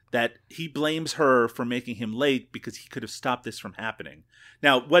 that he blames her for making him late because he could have stopped this from happening.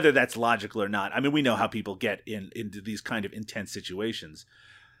 Now, whether that's logical or not, I mean, we know how people get into these kind of intense situations.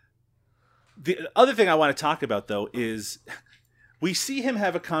 The other thing I want to talk about, though, is we see him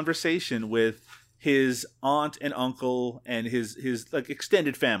have a conversation with his aunt and uncle and his like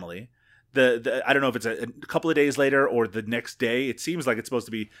extended family. I don't know if it's a couple of days later or the next day. It seems like it's supposed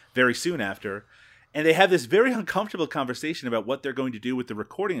to be very soon after. And they have this very uncomfortable conversation about what they're going to do with the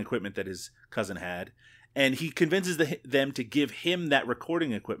recording equipment that his cousin had. And he convinces them to give him that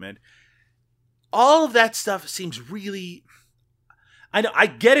recording equipment. All of that stuff seems really... I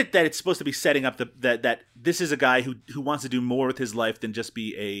get it that it's supposed to be setting up that this is a guy who wants to do more with his life than just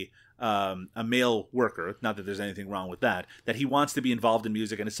be a male worker, not that there's anything wrong with that he wants to be involved in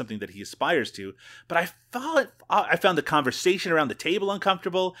music and it's something that he aspires to. But I found the conversation around the table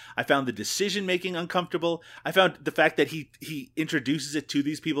uncomfortable. I found the decision making uncomfortable. I found the fact that he introduces it to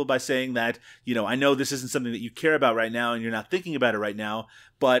these people by saying that, I know this isn't something that you care about right now and you're not thinking about it right now,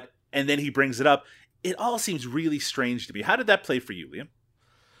 and then he brings it up. It all seems really strange to me. How did that play for you, Liam?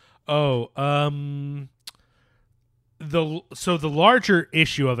 The larger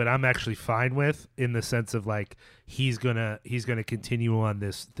issue of it, I'm actually fine with, in the sense of like he's gonna continue on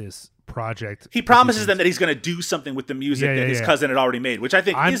this project. He promises them that he's gonna do something with the music that his cousin had already made, which I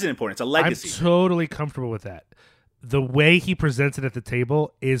think isn't important. It's a legacy. I'm totally comfortable with that. The way he presents it at the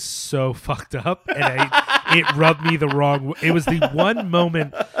table is so fucked up, and it rubbed me the wrong way. It was the one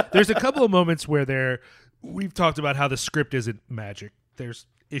moment. There's a couple of moments where we've talked about how the script isn't magic. There's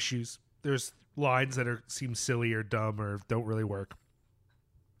issues. There's lines that seem silly or dumb or don't really work.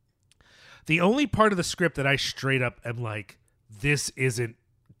 The only part of the script that I straight up am like, this isn't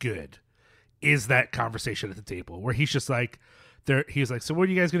good, is that conversation at the table where he's just like, he's like, so what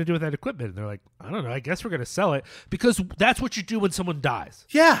are you guys going to do with that equipment? And they're like, I don't know. I guess we're going to sell it, because that's what you do when someone dies.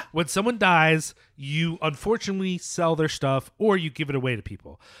 Yeah. When someone dies, you unfortunately sell their stuff or you give it away to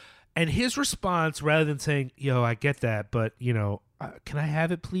people. And his response, rather than saying, yo, I get that, but, can I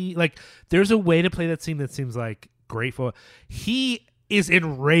have it, please? Like, there's a way to play that scene that seems like grateful. He is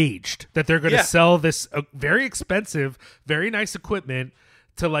enraged that they're going to sell this very expensive, very nice equipment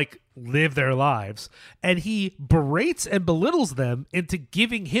to like live their lives, and he berates and belittles them into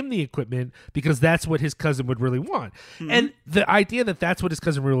giving him the equipment because that's what his cousin would really want. Mm-hmm. And the idea that that's what his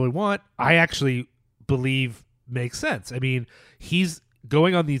cousin really want, I actually believe makes sense. I mean, he's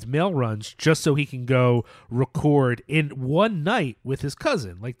going on these mail runs just so he can go record in one night with his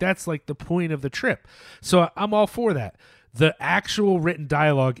cousin. Like, that's like the point of the trip. So I'm all for that. The actual written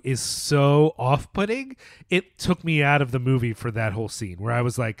dialogue is so off-putting, it took me out of the movie for that whole scene, where I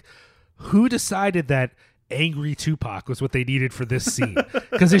was like, who decided that angry Tupac was what they needed for this scene?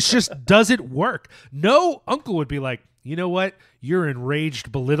 Because it just doesn't work. No uncle would be like, you know what? Your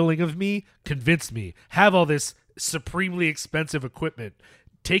enraged belittling of me convinced me. Have all this supremely expensive equipment.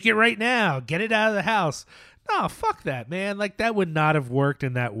 Take it right now. Get it out of the house. No, fuck that, man. Like, that would not have worked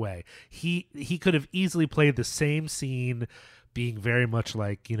in that way. He could have easily played the same scene, being very much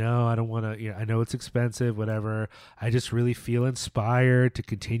like, I don't want to, I know it's expensive, whatever. I just really feel inspired to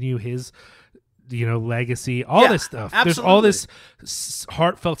continue his, legacy, all this stuff. Absolutely. There's all this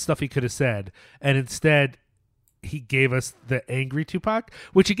heartfelt stuff he could have said. And instead, he gave us the angry Tupac,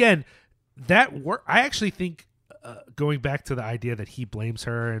 which again, I actually think, going back to the idea that he blames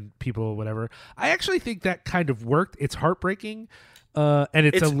her and people, whatever, I actually think that kind of worked. It's heartbreaking, and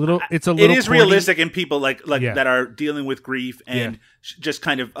it's a little. It is corny. Realistic in people like that are dealing with grief and just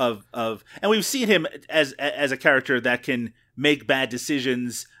kind of, and we've seen him as a character that can make bad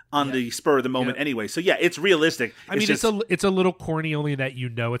decisions on the spur of the moment anyway. So it's realistic. It's a little corny, only that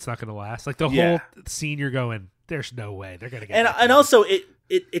it's not going to last. Like the whole scene, you're going, there's no way they're going to get. And also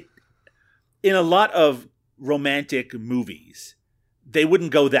it in a lot of romantic movies, they wouldn't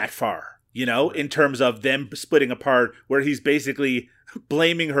go that far, in terms of them splitting apart, where he's basically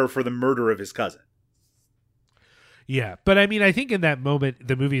blaming her for the murder of his cousin. Yeah, but I mean, I think in that moment,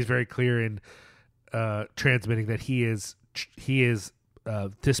 the movie is very clear in transmitting that he is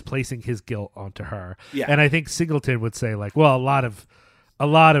displacing his guilt onto her. Yeah, and I think Singleton would say like, well, a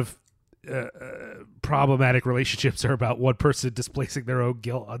lot of problematic relationships are about one person displacing their own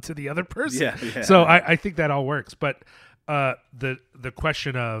guilt onto the other person. Yeah. So I think that all works. But the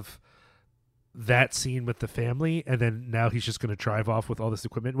question of that scene with the family, and then now he's just going to drive off with all this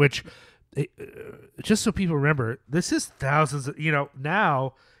equipment, which just so people remember, this is thousands of,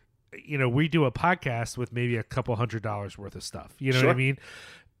 now, we do a podcast with maybe a couple $100 worth of stuff. You know what I mean?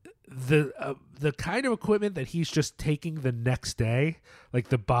 The kind of equipment that he's just taking the next day, like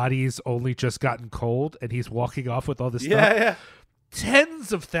the body's only just gotten cold and he's walking off with all this stuff. Yeah.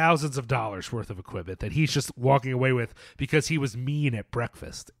 Tens of thousands of dollars worth of equipment that he's just walking away with because he was mean at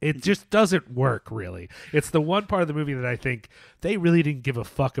breakfast. It just doesn't work, really. It's the one part of the movie that I think they really didn't give a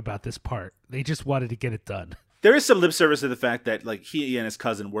fuck about this part. They just wanted to get it done. There is some lip service to the fact that like he and his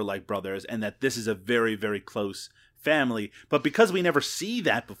cousin were like brothers, and that this is a very, very close family. But because we never see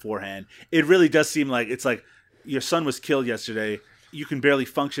that beforehand, it really does seem like it's like your son was killed yesterday. You can barely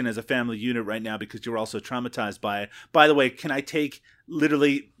function as a family unit right now because you're also traumatized by it. By the way, can I take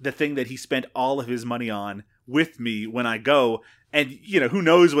literally the thing that he spent all of his money on with me when I go? And, who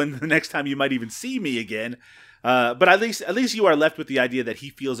knows when the next time you might even see me again. But at least you are left with the idea that he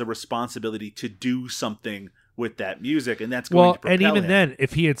feels a responsibility to do something with that music, and that's going to propel and even him. then,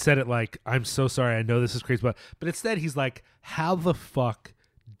 if he had said it like, "I'm so sorry, I know this is crazy," but instead he's like, "How the fuck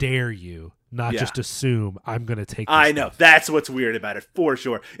dare you not just assume I'm going to take this I know. stuff?" That's what's weird about it, for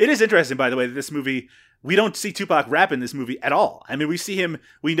sure. It is interesting, by the way, that this movie, we don't see Tupac rap in this movie at all. I mean, we see him,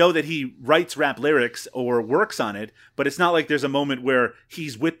 we know that he writes rap lyrics or works on it, but it's not like there's a moment where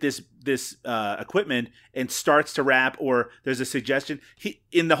he's with this equipment and starts to rap, or there's a suggestion.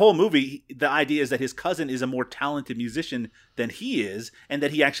 In the whole movie, the idea is that his cousin is a more talented musician than he is, and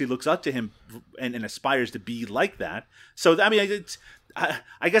that he actually looks up to him and aspires to be like that. So, I mean,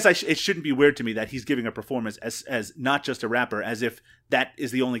 I guess it shouldn't be weird to me that he's giving a performance as not just a rapper, as if that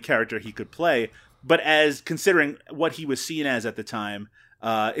is the only character he could play, but as considering what he was seen as at the time.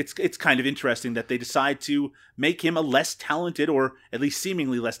 It's kind of interesting that they decide to make him a less talented, or at least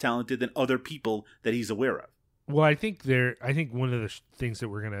seemingly less talented, than other people that he's aware of. Well, I think one of the things that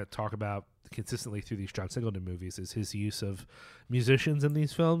we're going to talk about consistently through these John Singleton movies is his use of musicians in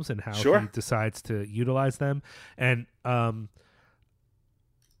these films and how he decides to utilize them. And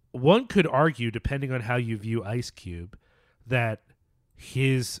one could argue, depending on how you view Ice Cube, that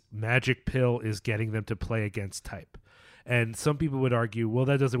his magic pill is getting them to play against type. And some people would argue, well,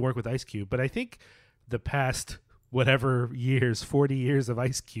 that doesn't work with Ice Cube. But I think the past 40 years of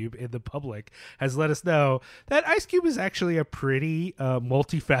Ice Cube in the public has let us know that Ice Cube is actually a pretty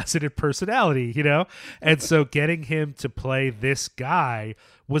multifaceted personality, you know? And so getting him to play this guy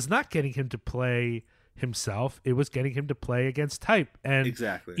was not getting him to play himself. It was getting him to play against type. And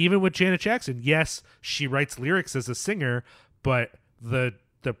exactly. Even with Janet Jackson, yes, she writes lyrics as a singer, but the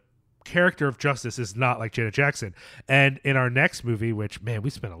character of Justice is not like Janet Jackson. And in our next movie, which, man,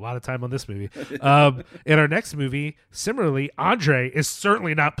 we spent a lot of time on this movie. In our next movie, similarly, Andre is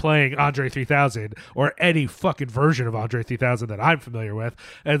certainly not playing Andre 3000 or any fucking version of Andre 3000 that I'm familiar with.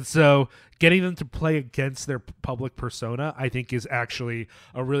 And so getting them to play against their public persona, I think, is actually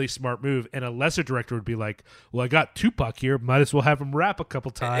a really smart move. And a lesser director would be like, well, I got Tupac here, might as well have him rap a couple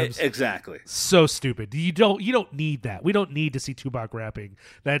times. Exactly. So stupid. You don't need that. We don't need to see Tupac rapping.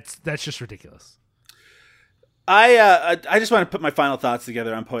 That's just ridiculous. I just want to put my final thoughts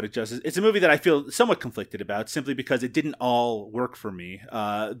together on Poetic Justice. It's a movie that I feel somewhat conflicted about, simply because it didn't all work for me.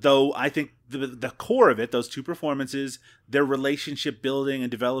 Though I think the core of it, those two performances, their relationship building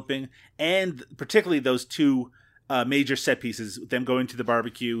and developing, and particularly those two major set pieces, them going to the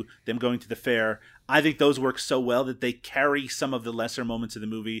barbecue, them going to the fair, I think those work so well that they carry some of the lesser moments of the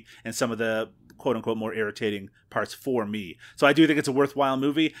movie and some of the quote-unquote more irritating parts for me. So I do think it's a worthwhile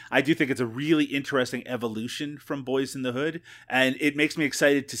movie. I do think it's a really interesting evolution from Boys in the Hood, and it makes me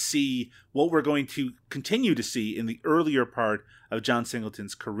excited to see what we're going to continue to see in the earlier part of John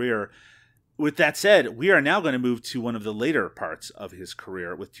Singleton's career. With that said, we are now going to move to one of the later parts of his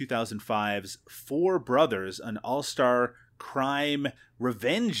career with 2005's Four Brothers, an all-star crime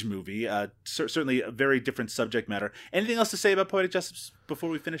revenge movie. Certainly a very different subject matter. Anything else to say about Poetic Justice before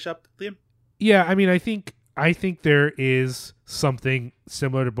we finish up, Liam? Yeah, I mean, I think there is something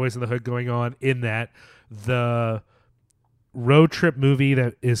similar to Boys in the Hood going on, in that the road trip movie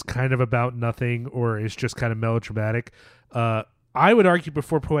that is kind of about nothing or is just kind of melodramatic, I would argue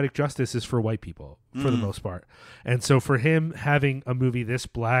before Poetic Justice is for white people for the most part. And so for him having a movie this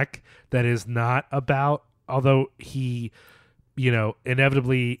black that is not about, although he,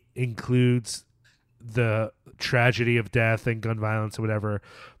 inevitably includes the tragedy of death and gun violence or whatever,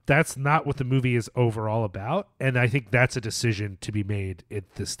 that's not what the movie is overall about. And I think that's a decision to be made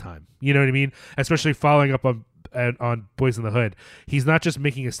at this time. You know what I mean? Especially following up on Boys in the Hood. He's not just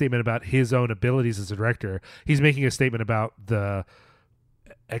making a statement about his own abilities as a director. He's making a statement about the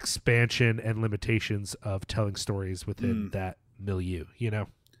expansion and limitations of telling stories within that milieu,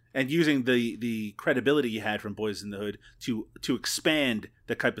 And using the credibility you had from Boys in the Hood to expand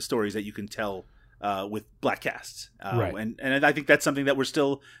the type of stories that you can tell with black casts. Right. And I think that's something that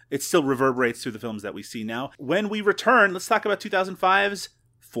it still reverberates through the films that we see now. When we return, let's talk about 2005's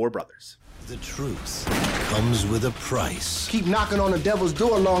Four Brothers. The truth comes with a price. Keep knocking on the devil's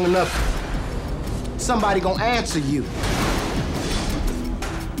door long enough, somebody gonna answer you.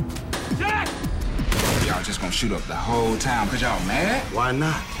 Y'all just gonna shoot up the whole town because y'all mad? Why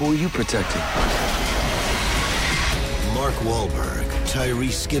not? Who are you protecting? Mark Wahlberg,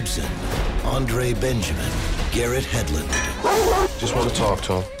 Tyrese Gibson, Andre Benjamin, Garrett Hedlund. Just want to talk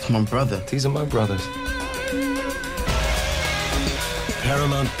to him. My brother. These are my brothers.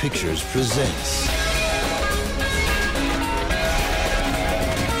 Paramount Pictures presents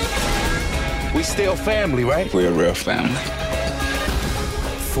We still family, right? We're a real family.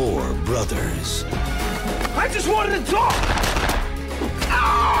 Four Brothers. I just wanted to talk!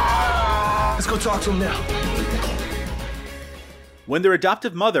 Let's go talk to him now. When their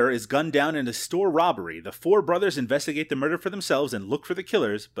adoptive mother is gunned down in a store robbery, the four brothers investigate the murder for themselves and look for the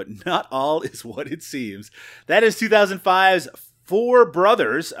killers, but not all is what it seems. That is 2005's Four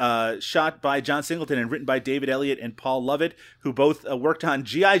Brothers, shot by John Singleton and written by David Elliott and Paul Lovett, who both worked on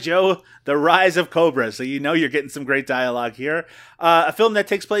G.I. Joe, The Rise of Cobra. So you know you're getting some great dialogue here. A film that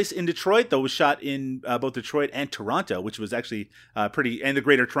takes place in Detroit, though was shot in both Detroit and Toronto, which was actually pretty, and the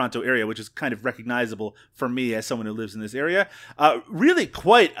greater Toronto area, which is kind of recognizable for me as someone who lives in this area. Really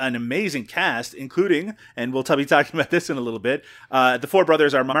quite an amazing cast, including, and we'll be talking about this in a little bit, the four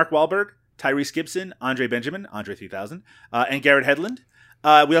brothers are Mark Wahlberg, Tyrese Gibson, Andre Benjamin, Andre 3000, and Garrett Hedlund.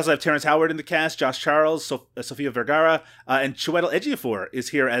 We also have Terrence Howard in the cast, Josh Charles, Sofia Vergara, and Chiwetel Ejiofor is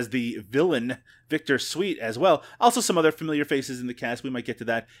here as the villain, Victor Sweet, as well. Also some other familiar faces in the cast. We might get to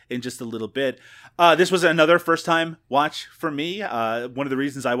that in just a little bit. This was another first-time watch for me. One of the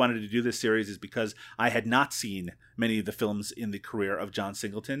reasons I wanted to do this series is because I had not seen many of the films in the career of John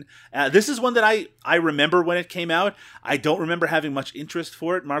Singleton. This is one that I remember when it came out. I don't remember having much interest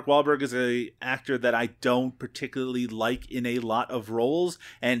for it. Mark Wahlberg is an actor that I don't particularly like in a lot of roles,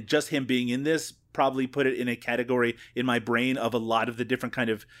 and just him being in this probably put it in a category in my brain of a lot of the different kind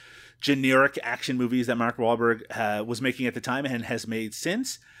of generic action movies that Mark Wahlberg was making at the time and has made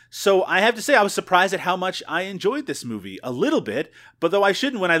since. So I have to say I was surprised at how much I enjoyed this movie a little bit, but though I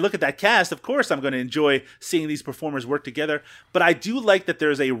shouldn't, when I look at that cast, of course I'm going to enjoy seeing these performers work together, but I do like that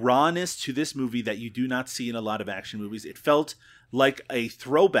there's a rawness to this movie that you do not see in a lot of action movies. It felt like a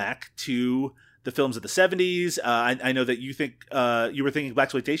throwback to the films of the 70s. I know that you think you were thinking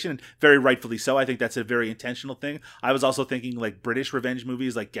blaxploitation, and very rightfully so. I think that's a very intentional thing. I was also thinking like British revenge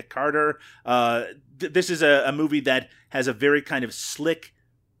movies like Get Carter. This is a movie that has a very kind of slick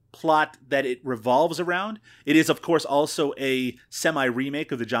plot that it revolves around. It is, of course, also a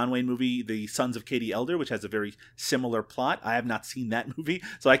semi-remake of the John Wayne movie, The Sons of Katie Elder, which has a very similar plot. I have not seen that movie,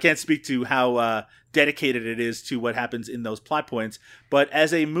 so I can't speak to how dedicated it is to what happens in those plot points. But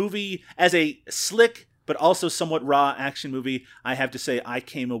as a movie, as a slick but also somewhat raw action movie, I have to say I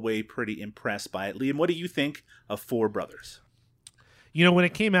came away pretty impressed by it. Liam, what do you think of Four Brothers? You know, when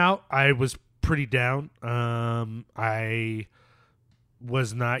it came out, I was pretty down. I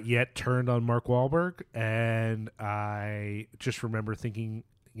was not yet turned on Mark Wahlberg, and I just remember thinking,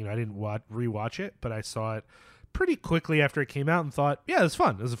 you know, I didn't rewatch it, but I saw it pretty quickly after it came out and thought, yeah, it was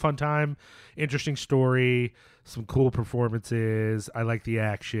fun. It was a fun time, interesting story, some cool performances. I like the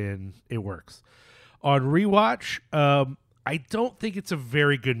action. It works. On rewatch, I don't think it's a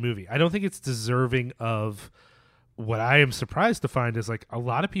very good movie. I don't think it's deserving of what I am surprised to find is like a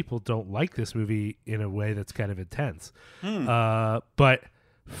lot of people don't like this movie in a way that's kind of intense. But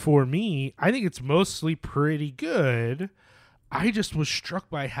for me, I think it's mostly pretty good. I just was struck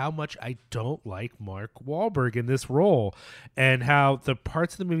by how much I don't like Mark Wahlberg in this role, and how the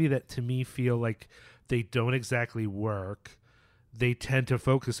parts of the movie that to me feel like they don't exactly work, they tend to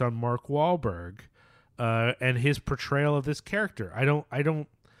focus on Mark Wahlberg and his portrayal of this character. I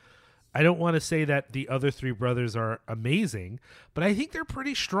don't want to say that the other three brothers are amazing, but I think they're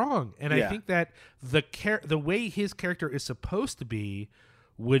pretty strong. And I think that the way his character is supposed to be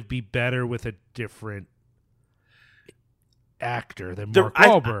would be better with a different actor than Mark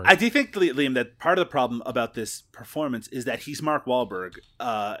Wahlberg. I do think, Liam, that part of the problem about this performance is that he's Mark Wahlberg.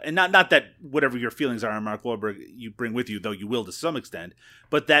 And not that whatever your feelings are on Mark Wahlberg you bring with you, though you will to some extent,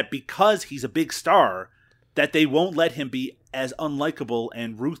 but that because he's a big star, that they won't let him be as unlikable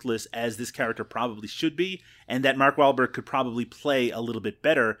and ruthless as this character probably should be, and that Mark Wahlberg could probably play a little bit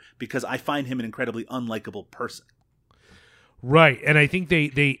better because I find him an incredibly unlikable person. Right, and I think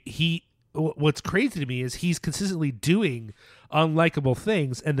what's crazy to me is he's consistently doing unlikable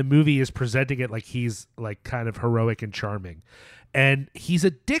things, and the movie is presenting it like he's like kind of heroic and charming, and he's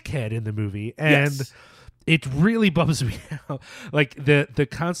a dickhead in the movie, and yes. It really bums me out. Like the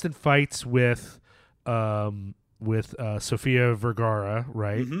constant fights with Sofia Vergara,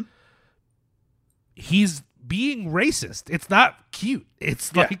 right? Mm-hmm. He's being racist. It's not cute.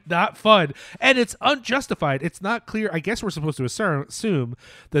 It's like not fun, and it's unjustified. It's not clear. I guess we're supposed to assume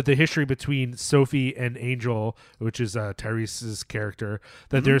that the history between Sophie and Angel, which is Tyrese's character,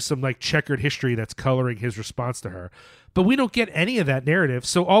 that there's some like checkered history that's coloring his response to her. But we don't get any of that narrative,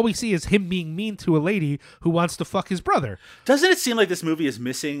 so all we see is him being mean to a lady who wants to fuck his brother. Doesn't it seem like this movie is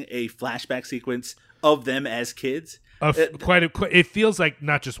missing a flashback sequence of them as kids? It feels like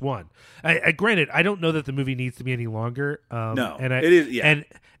not just one. Granted, I don't know that the movie needs to be any longer. No, it is. Yeah.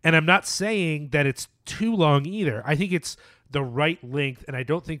 And I'm not saying that it's too long either. I think it's the right length, and I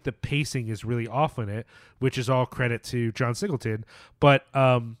don't think the pacing is really off on it, which is all credit to John Singleton. But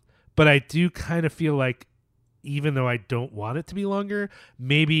but I do kind of feel like, even though I don't want it to be longer,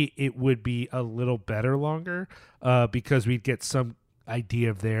 maybe it would be a little better longer, because we'd get some idea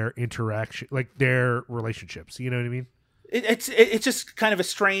of their interaction, like their relationships. You know what I mean? It's just kind of a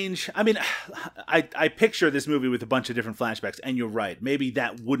strange. I mean, I picture this movie with a bunch of different flashbacks, and you're right. Maybe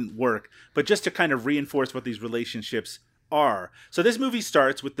that wouldn't work, but just to kind of reinforce what these relationships are. So this movie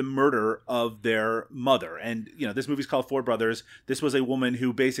starts with the murder of their mother, and this movie's called Four Brothers. This was a woman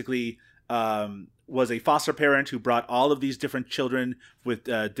who basically was a foster parent who brought all of these different children with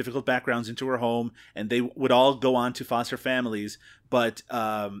difficult backgrounds into her home, and they would all go on to foster families, but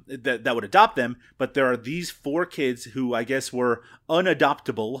that would adopt them. But there are these 4 kids who I guess were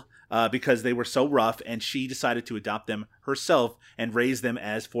unadoptable because they were so rough, and she decided to adopt them herself and raise them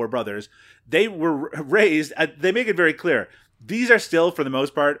as 4 brothers. They were raised, they make it very clear, these are still, for the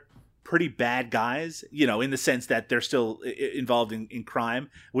most part, pretty bad guys, in the sense that they're still involved in crime,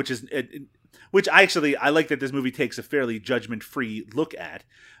 which I like that this movie takes a fairly judgment-free look at.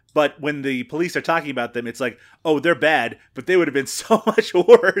 But when the police are talking about them, it's like, oh, they're bad, but they would have been so much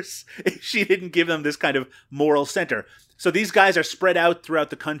worse if she didn't give them this kind of moral center. So these guys are spread out throughout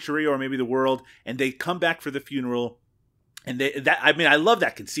the country or maybe the world, and they come back for the funeral. And I love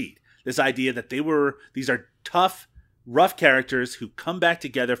that conceit. This idea that these are tough, rough characters who come back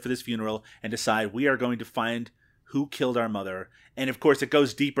together for this funeral and decide we are going to find who killed our mother. And of course, it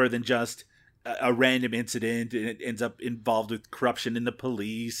goes deeper than just a random incident, and it ends up involved with corruption in the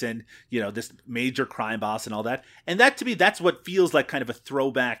police and, this major crime boss and all that. And that, to me, that's what feels like kind of a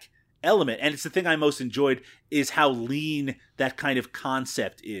throwback element. And it's the thing I most enjoyed, is how lean that kind of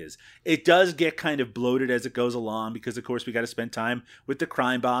concept is. It does get kind of bloated as it goes along because, of course, we got to spend time with the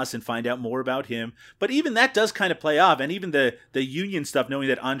crime boss and find out more about him. But even that does kind of play off. And even the union stuff, knowing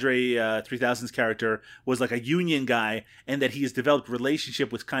that Andre 3000's character was like a union guy, and that he has developed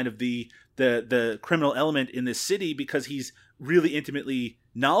relationship with kind of the criminal element in this city because he's really intimately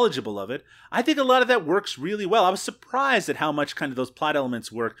knowledgeable of it. I think a lot of that works really well. I was surprised at how much kind of those plot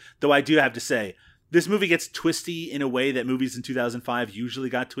elements work, though I do have to say, this movie gets twisty in a way that movies in 2005 usually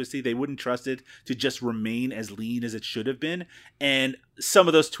got twisty. They wouldn't trust it to just remain as lean as it should have been. And some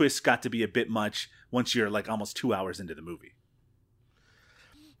of those twists got to be a bit much once you're like almost 2 hours into the movie.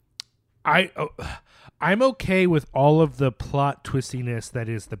 I'm okay with all of the plot twistiness that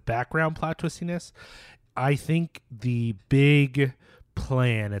is the background plot twistiness. I think the big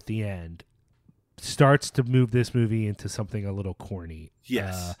plan at the end starts to move this movie into something a little corny.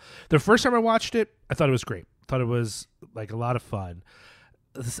 Yes. The first time I watched it, I thought it was great. I thought it was like a lot of fun.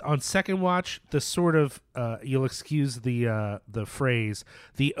 On second watch, the sort of you'll excuse the phrase,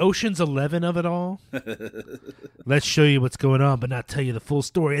 the Ocean's 11 of it all. Let's show you what's going on, but not tell you the full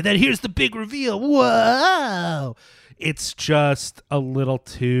story. And then here's the big reveal. Whoa! It's just a little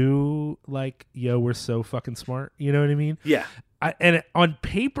too like, yo, we're so fucking smart. You know what I mean? Yeah. And on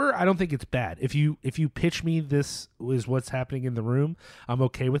paper, I don't think it's bad. If you pitch me this is what's happening in the room, I'm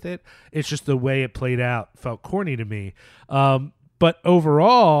okay with it. It's just the way it played out felt corny to me. But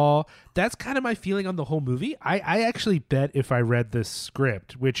overall, that's kind of my feeling on the whole movie. I actually bet if I read this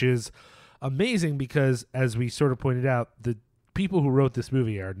script, which is amazing because, as we sort of pointed out, the people who wrote this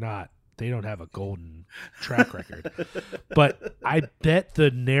movie they don't have a golden track record. But I bet the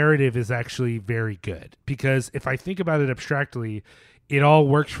narrative is actually very good because if I think about it abstractly, it all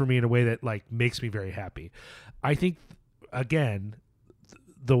works for me in a way that like makes me very happy. I think, again,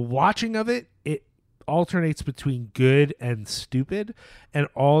 the watching of it alternates between good and stupid, and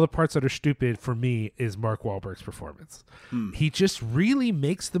all the parts that are stupid for me is Mark Wahlberg's performance. He just really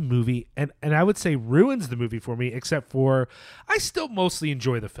makes the movie, and I would say ruins the movie for me, except for I still mostly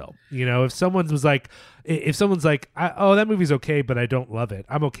enjoy the film. If someone's like, oh, that movie's okay, but I don't love it,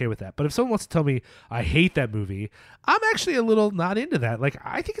 I'm okay with that. But if someone wants to tell me I hate that movie, I'm actually a little not into that. Like,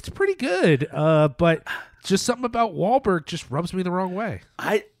 I think it's pretty good, but just something about Wahlberg just rubs me the wrong way.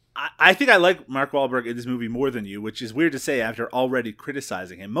 I think I like Mark Wahlberg in this movie more than you, which is weird to say after already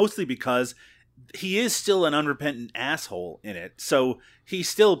criticizing him, mostly because he is still an unrepentant asshole in it. So he's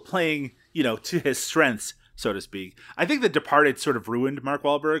still playing, to his strengths, so to speak. I think The Departed sort of ruined Mark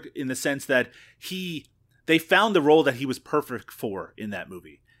Wahlberg in the sense that they found the role that he was perfect for in that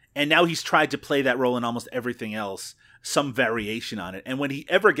movie. And now he's tried to play that role in almost everything else, some variation on it. And when he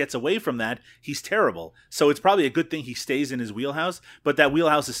ever gets away from that, he's terrible. So it's probably a good thing he stays in his wheelhouse, but that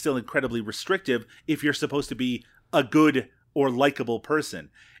wheelhouse is still incredibly restrictive if you're supposed to be a good or likable person.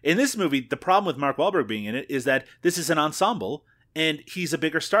 In this movie, the problem with Mark Wahlberg being in it is that this is an ensemble, and he's a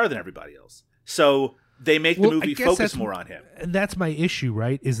bigger star than everybody else. So they make the movie focus more on him. And that's my issue,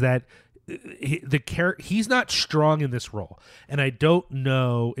 right? Is that he's not strong in this role, and I don't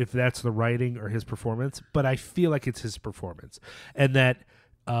know if that's the writing or his performance, but I feel like it's his performance, and that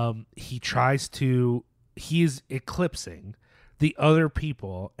he's eclipsing the other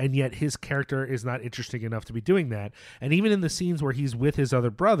people, and yet his character is not interesting enough to be doing that. And even in the scenes where he's with his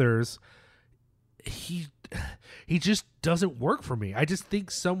other brothers, he just doesn't work for me. I just think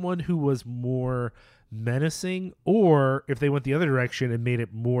someone who was more menacing, or if they went the other direction and made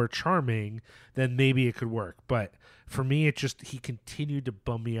it more charming, then maybe it could work. But for me, he continued to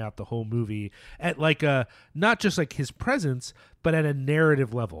bum me out the whole movie at like not just like his presence, but at a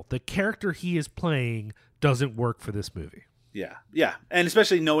narrative level. The character he is playing doesn't work for this movie. Yeah. And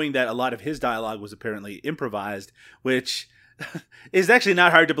especially knowing that a lot of his dialogue was apparently improvised, which is actually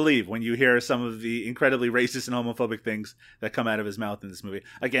not hard to believe when you hear some of the incredibly racist and homophobic things that come out of his mouth in this movie.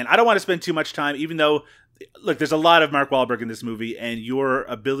 Again, I don't want to spend too much time, even though, look, there's a lot of Mark Wahlberg in this movie, and your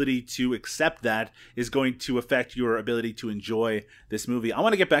ability to accept that is going to affect your ability to enjoy this movie. I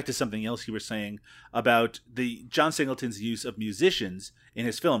want to get back to something else you were saying about John Singleton's use of musicians in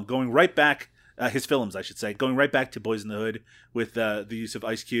his film, going right back his films, I should say, going right back to Boys in the Hood with the use of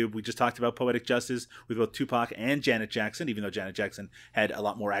Ice Cube. We just talked about Poetic Justice with both Tupac and Janet Jackson, even though Janet Jackson had a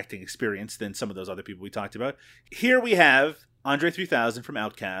lot more acting experience than some of those other people we talked about. Here we have Andre 3000 from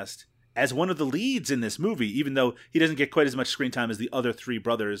Outkast as one of the leads in this movie, even though he doesn't get quite as much screen time as the other three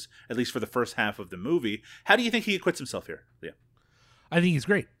brothers, at least for the first half of the movie. How do you think he acquits himself here? Yeah, I think he's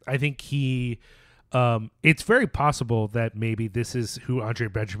great. I think it's very possible that maybe this is who Andre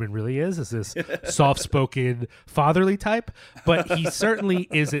Benjamin really is this soft-spoken, fatherly type, but he certainly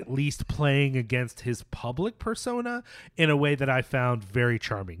is at least playing against his public persona in a way that I found very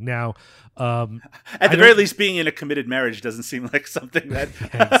charming. Now, at the very least, being in a committed marriage doesn't seem like something that...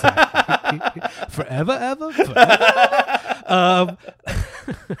 Exactly. Forever.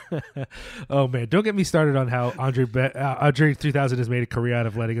 Oh man, don't get me started on how Andre 3000 has made a career out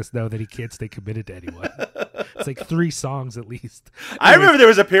of letting us know that he can't stay committed to anyone. It's like 3 songs at least. I remember there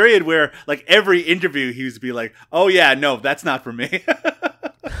was a period where like every interview he would be like, oh yeah, no, that's not for me.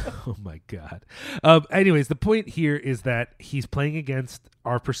 Oh my God. Anyways, the point here is that he's playing against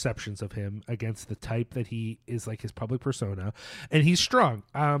our perceptions of him, against the type that he is, like his public persona, and he's strong.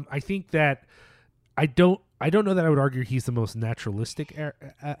 I think that I don't know that I would argue he's the most naturalistic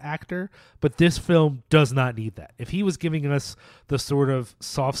actor, but this film does not need that. If he was giving us the sort of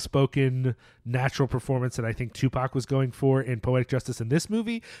soft-spoken, natural performance that I think Tupac was going for in Poetic Justice in this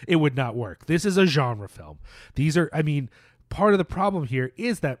movie, it would not work. This is a genre film. Part of the problem here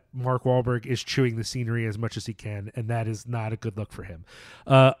is that Mark Wahlberg is chewing the scenery as much as he can, and that is not a good look for him.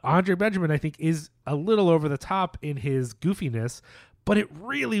 Andre Benjamin, I think, is a little over the top in his goofiness, but it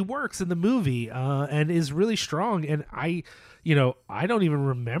really works in the movie and is really strong. And I don't even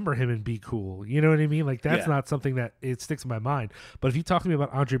remember him in Be Cool. You know what I mean? Like, that's not something that it sticks in my mind. But if you talk to me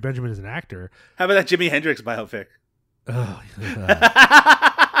about Andre Benjamin as an actor... How about that Jimi Hendrix biopic? Oh,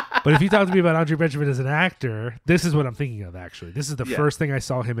 but if you talk to me about Andre Benjamin as an actor, this is what I'm thinking of, actually. This is the first thing I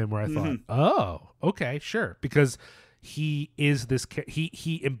saw him in where I thought, oh, okay, sure. Because he is this...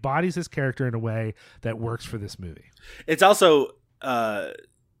 He embodies his character in a way that works for this movie. It's also...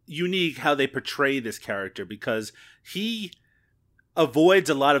 unique how they portray this character, because he avoids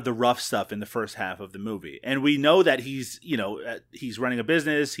a lot of the rough stuff in the first half of the movie, and we know that he's running a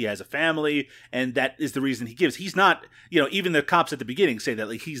business, he has a family, and that is the reason he gives. He's not, even the cops at the beginning say that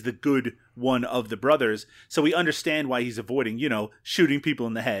like he's the good one of the brothers, so we understand why he's avoiding shooting people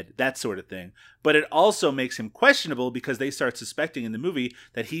in the head, that sort of thing. But it also makes him questionable because they start suspecting in the movie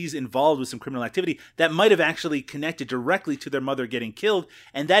that he's involved with some criminal activity that might have actually connected directly to their mother getting killed.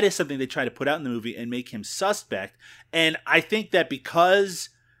 And that is something they try to put out in the movie and make him suspect. And I think that because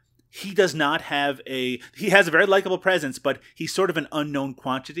he does not have he has a very likable presence, but he's sort of an unknown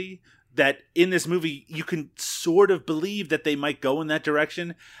quantity, that in this movie you can sort of believe that they might go in that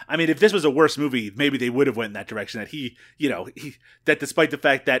direction. I mean, if this was a worse movie, maybe they would have went in that direction, that that despite the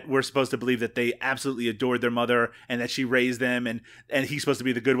fact that we're supposed to believe that they absolutely adored their mother and that she raised them and he's supposed to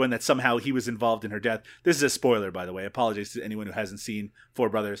be the good one, that somehow he was involved in her death. This is a spoiler, by the way. Apologies to anyone who hasn't seen Four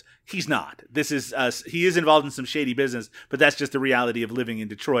Brothers. He's not. He is involved in some shady business, but that's just the reality of living in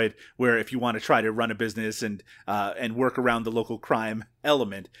Detroit, where if you want to try to run a business and work around the local crime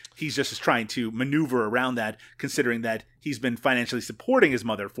element, he's just trying to maneuver around that, considering that he's been financially supporting his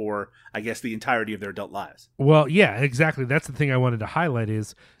mother for, I guess, the entirety of their adult lives. Well, yeah, exactly. That's the thing I wanted to highlight,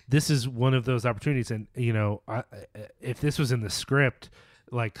 is this is one of those opportunities. And, if this was in the script,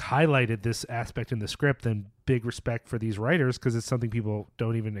 like highlighted this aspect in the script, then big respect for these writers, because it's something people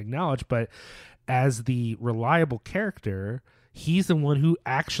don't even acknowledge. But as the reliable character, he's the one who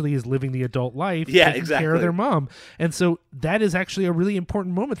actually is living the adult life, Yeah, taking care of their mom. And so that is actually a really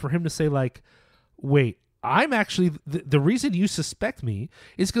important moment for him to say, like, wait, I'm actually the reason you suspect me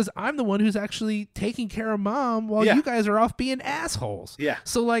is because I'm the one who's actually taking care of mom while you guys are off being assholes. Yeah.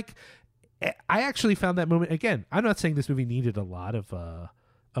 So like, I actually found that moment, again, I'm not saying this movie needed a lot of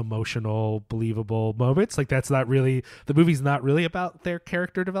emotional, believable moments. Like, that's not really, the movie's not really about their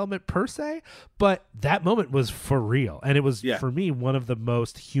character development per se, but that moment was for real. And it was, for me, one of the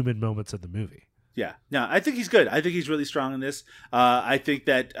most human moments of the movie. Yeah. No, I think he's good. I think he's really strong in this. I think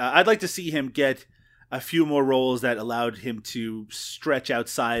that I'd like to see him get a few more roles that allowed him to stretch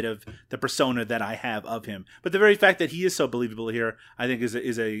outside of the persona that I have of him. But the very fact that he is so believable here, I think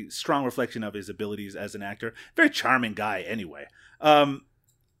is a strong reflection of his abilities as an actor. Very charming guy anyway.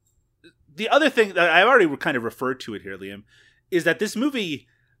 The other thing that I've already kind of referred to it here, Liam, is that this movie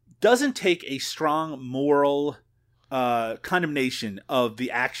doesn't take a strong moral condemnation of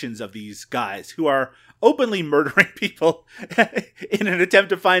the actions of these guys who are openly murdering people in an attempt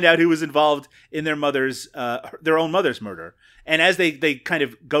to find out who was involved in their own mother's murder. And as they kind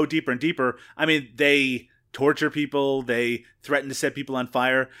of go deeper and deeper, I mean, they torture people, they threaten to set people on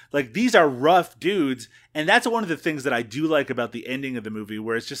fire. Like, these are rough dudes, and that's one of the things that I do like about the ending of the movie,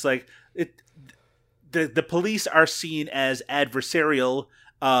 where it's just like the police are seen as adversarial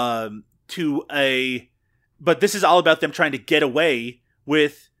but this is all about them trying to get away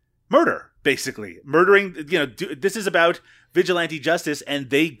with murder. Basically, murdering, this is about vigilante justice,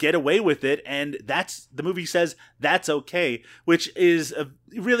 and they get away with it, and the movie says that's okay, which is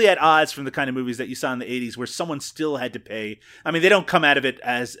really at odds from the kind of movies that you saw in the 80s where someone still had to pay. I mean, they don't come out of it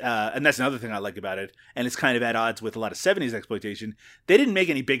as, and that's another thing I like about it, and it's kind of at odds with a lot of 70s exploitation. They didn't make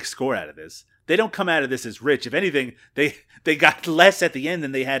any big score out of this. They don't come out of this as rich. If anything, they got less at the end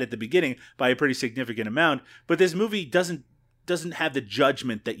than they had at the beginning by a pretty significant amount, but this movie doesn't have the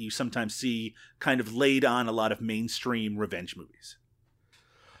judgment that you sometimes see kind of laid on a lot of mainstream revenge movies.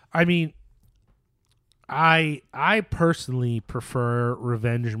 I mean, I personally prefer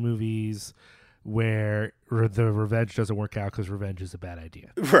revenge movies where the revenge doesn't work out because revenge is a bad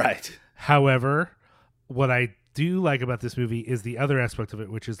idea. Right. However, what I do like about this movie is the other aspect of it,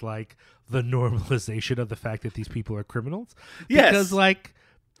 which is like the normalization of the fact that these people are criminals. Yes. Because like,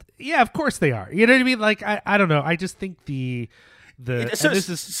 yeah, of course they are. You know what I mean? Like, I don't know. I just think sorry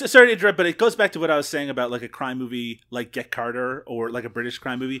to interrupt, but it goes back to what I was saying about like a crime movie like Get Carter or like a British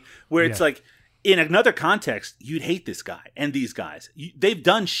crime movie where it's like in another context, you'd hate this guy and these guys. They've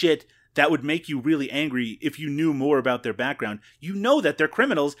done shit that would make you really angry if you knew more about their background. You know that they're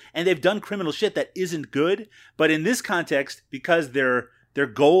criminals and they've done criminal shit that isn't good. But in this context, because their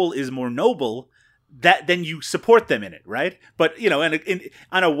goal is more noble, that then you support them in it, right? But,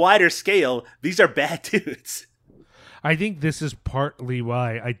 on a wider scale, these are bad dudes. I think this is partly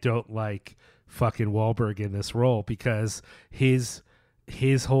why I don't like fucking Wahlberg in this role, because his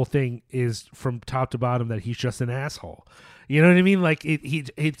whole thing is from top to bottom that he's just an asshole. You know what I mean? Like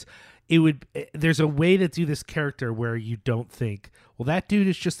there's a way to do this character where you don't think, well, that dude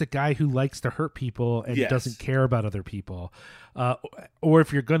is just a guy who likes to hurt people and doesn't care about other people. Or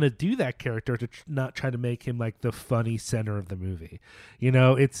if you're going to do that character, to not try to make him like the funny center of the movie.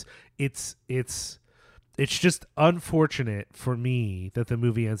 It's just unfortunate for me that the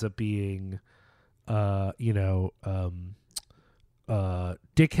movie ends up being, dickhead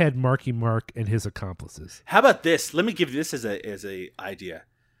Marky Mark and his accomplices. How about this? Let me give you this as a idea.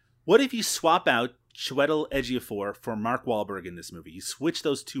 What if you swap out Chiwetel Ejiofor for Mark Wahlberg in this movie? You switch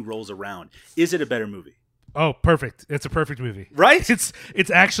those two roles around. Is it a better movie? Oh, perfect. It's a perfect movie. Right? It's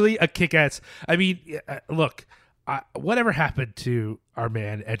actually a kick-ass. I mean, look, whatever happened to our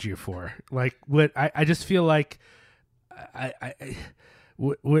man Ejiofor? Like, I just feel like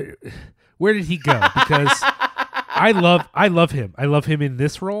where did he go? Because I love him. I love him in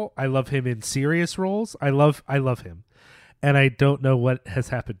this role. I love him in serious roles. I love him. And I don't know what has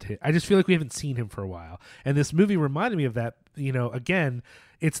happened to him. I just feel like we haven't seen him for a while. And this movie reminded me of that. Again,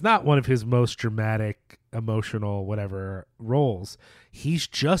 it's not one of his most dramatic, emotional, whatever roles. He's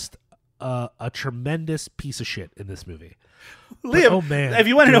just a tremendous piece of shit in this movie. Liam, but, oh man, if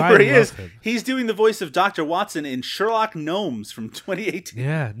you want to know where he is, him. He's doing the voice of Dr. Watson in Sherlock Gnomes from 2018.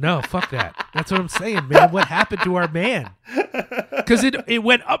 Yeah, no, fuck that. That's what I'm saying, man. What happened to our man? Because it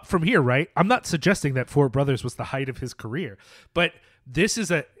went up from here, right? I'm not suggesting that Four Brothers was the height of his career, but this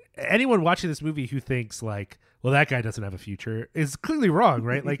is anyone watching this movie who thinks like, well, that guy doesn't have a future is clearly wrong,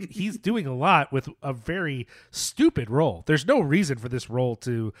 right? Like, he's doing a lot with a very stupid role. There's no reason for this role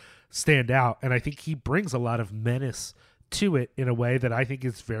to stand out, and I think he brings a lot of menace to it in a way that I think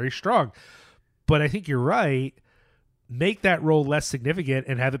is very strong. But I think you're right. make that role less significant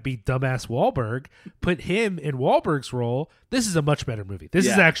and have it be dumbass Wahlberg, put him in Wahlberg's role, this is a much better movie. This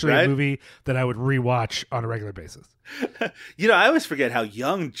is actually a movie that I would rewatch on a regular basis. I always forget how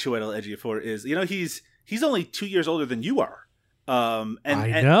young Chiwetel Ejiofor is. He's only 2 years older than you are.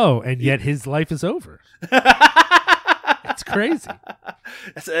 I know, and yet his life is over. It's crazy.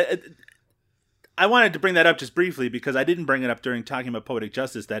 I wanted to bring that up just briefly because I didn't bring it up during talking about Poetic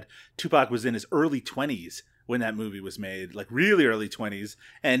Justice that Tupac was in his early 20s when that movie was made, like really early 20s.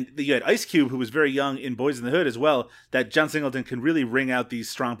 And you had Ice Cube, who was very young in Boys in the Hood as well, that John Singleton can really wring out these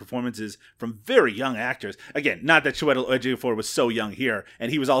strong performances from very young actors. Again, not that Chiwetel Ejiofor was so young here,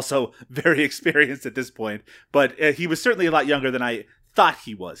 and he was also very experienced at this point, but he was certainly a lot younger than I thought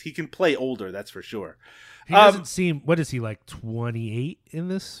he was. He can play older, that's for sure. He doesn't seem, what is he, like 28 in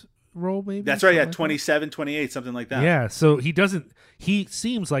this role maybe? That's right, yeah, 27, 28, something like that. Yeah, so he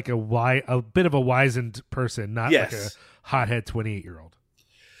seems like a bit of a wizened person, not like a hothead 28-year-old.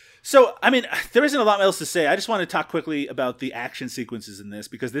 So, I mean, there isn't a lot else to say. I just want to talk quickly about the action sequences in this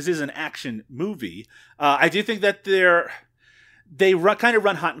because this is an action movie. I do think that they kind of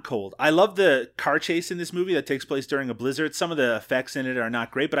run hot and cold. I love the car chase in this movie that takes place during a blizzard. Some of the effects in it are not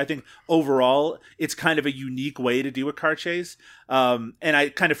great, but I think overall it's kind of a unique way to do a car chase. And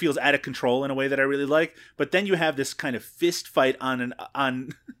it kind of feels out of control in a way that I really like. But then you have this kind of fist fight on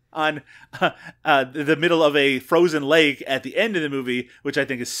the middle of a frozen lake at the end of the movie, which I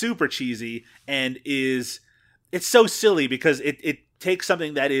think is super cheesy and it's so silly because it takes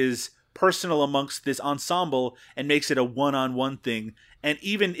something that is personal amongst this ensemble and makes it a one-on-one thing. And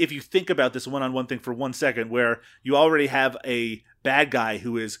even if you think about this one-on-one thing for 1 second, where you already have a bad guy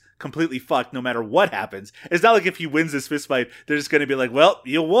who is completely fucked no matter what happens, it's not like if he wins this fist fight, they're just going to be like, well,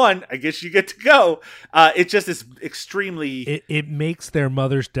 you won, I guess you get to go. It just is extremely... It makes their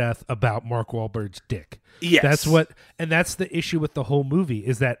mother's death about Mark Wahlberg's dick. Yes. That's the issue with the whole movie,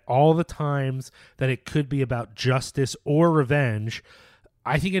 is that all the times that it could be about justice or revenge,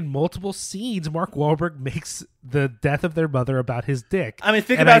 I think in multiple scenes, Mark Wahlberg makes the death of their mother about his dick. I mean,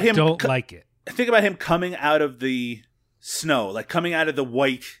 think about him. Don't like it. Think about him coming out of the snow, like coming out of the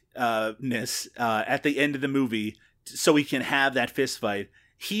whiteness at the end of the movie, so he can have that fist fight.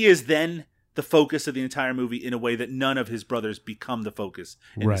 He is then the focus of the entire movie in a way that none of his brothers become the focus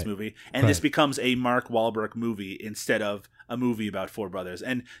in this movie. And this becomes a Mark Wahlberg movie instead of a movie about four brothers.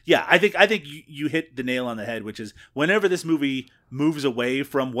 And yeah, I think you hit the nail on the head, which is whenever this movie moves away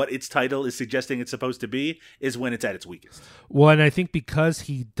from what its title is suggesting it's supposed to be is when it's at its weakest. Well, and I think because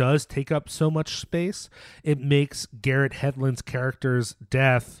he does take up so much space, it makes Garrett Hedlund's character's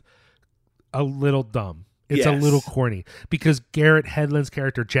death a little dumb. It's a little corny because Garrett Hedlund's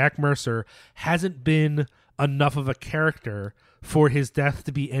character, Jack Mercer, hasn't been enough of a character for his death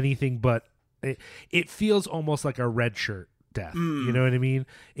to be anything but it feels almost like a red shirt death. You know what I mean?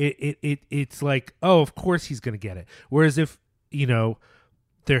 It's like, oh, of course he's going to get it. Whereas if,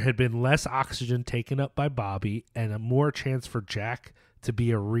 there had been less oxygen taken up by Bobby and a more chance for Jack to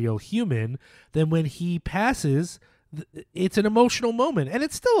be a real human, then when he passes, it's an emotional moment, and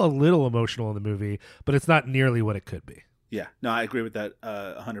it's still a little emotional in the movie, but it's not nearly what it could be. Yeah, no, I agree with that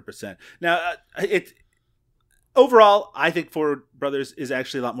 100%. Now, overall, I think Four Brothers is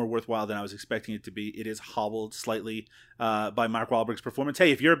actually a lot more worthwhile than I was expecting it to be. It is hobbled slightly by Mark Wahlberg's performance.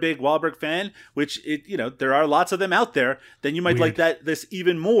 Hey, if you're a big Wahlberg fan, which there are lots of them out there, then you might like this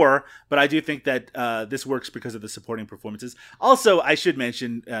even more. But I do think that this works because of the supporting performances. Also, I should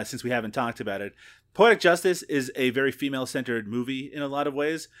mention, since we haven't talked about it, Poetic Justice is a very female-centered movie in a lot of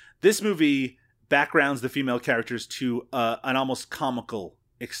ways. This movie backgrounds the female characters to an almost comical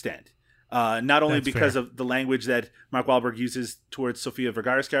extent. Not only because of the language that Mark Wahlberg uses towards Sofia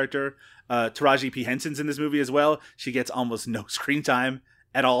Vergara's character, Taraji P. Henson's in this movie as well. She gets almost no screen time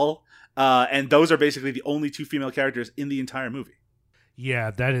at all. And those are basically the only two female characters in the entire movie.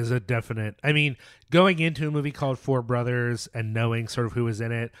 Yeah, that is a definite. I mean, going into a movie called Four Brothers and knowing sort of who was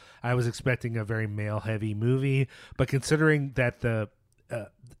in it, I was expecting a very male-heavy movie. But considering that the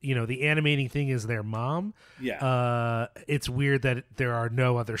animating thing is their mom, it's weird that there are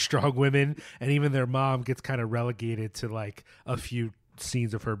no other strong women, and even their mom gets kind of relegated to like a few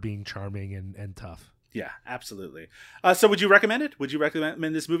scenes of her being charming and tough. Yeah, absolutely. So would you recommend it? Would you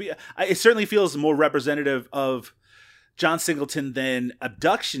recommend this movie? It certainly feels more representative of John Singleton than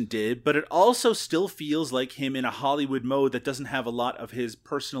Abduction did, but it also still feels like him in a Hollywood mode that doesn't have a lot of his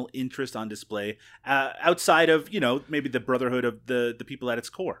personal interest on display outside of, maybe the brotherhood of the people at its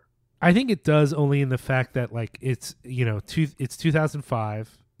core. I think it does only in the fact that like it's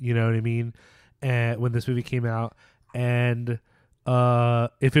 2005, you know what I mean? And when this movie came out, and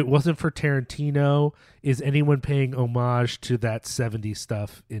if it wasn't for Tarantino, is anyone paying homage to that 70s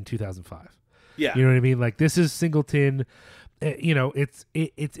stuff in 2005? Yeah. You know what I mean? Like, this is Singleton. It's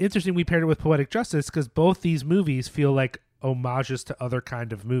interesting we paired it with Poetic Justice because both these movies feel like homages to other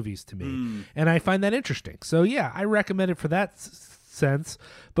kind of movies to me. And I find that interesting. So, yeah, I recommend it for that sense,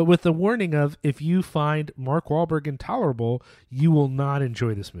 but with the warning of, if you find Mark Wahlberg intolerable, you will not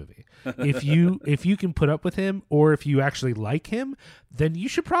enjoy this movie. If you can put up with him, or if you actually like him, then you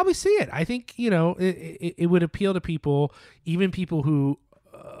should probably see it. I think it would appeal to people, even people who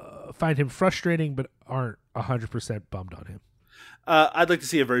find him frustrating but aren't 100% bummed on him. I'd like to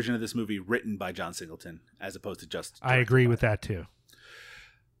see a version of this movie written by John Singleton as opposed to just. I agree with that too.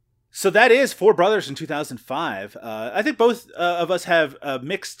 So that is Four Brothers in 2005. I think both of us have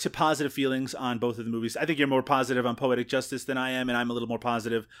mixed to positive feelings on both of the movies. I think you're more positive on Poetic Justice than I am, and I'm a little more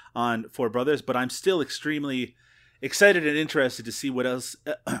positive on Four Brothers. But I'm still extremely excited and interested to see what else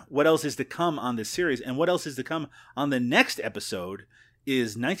is to come on this series, and what else is to come on the next episode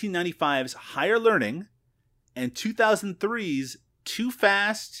is 1995's Higher Learning and 2003's Too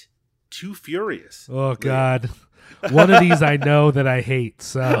Fast, Too Furious. Oh God. One of these I know that I hate,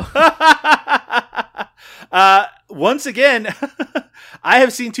 so. Once again, I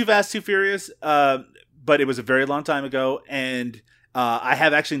have seen Too Fast, Too Furious, but it was a very long time ago, and I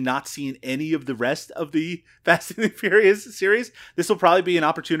have actually not seen any of the rest of the Fast and the Furious series. This will probably be an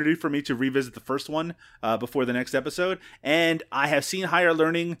opportunity for me to revisit the first one before the next episode, and I have seen Higher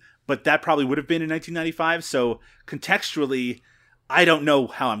Learning, but that probably would have been in 1995, so contextually, I don't know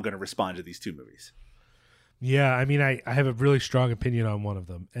how I'm going to respond to these two movies. Yeah, I mean, I have a really strong opinion on one of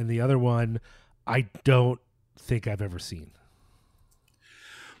them, and the other one I don't think I've ever seen.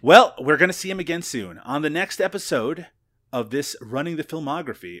 Well, we're going to see him again soon. On the next episode of this Running the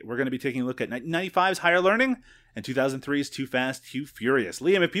Filmography, we're going to be taking a look at 1995's Higher Learning and 2003's Too Fast, Too Furious.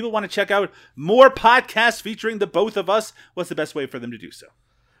 Liam, if people want to check out more podcasts featuring the both of us, what's the best way for them to do so?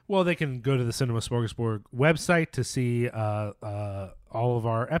 Well, they can go to the Cinema Smorgasbord website to see all of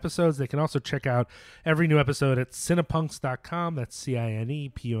our episodes. They can also check out every new episode at cinepunx.com. That's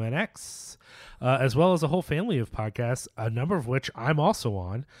CINEPUNX, as well as a whole family of podcasts, a number of which I'm also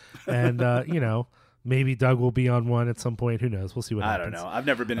on. And, maybe Doug will be on one at some point. Who knows? We'll see what happens. I don't know. I've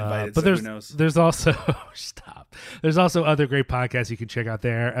never been invited, but so who knows? There's also stop. There's also other great podcasts you can check out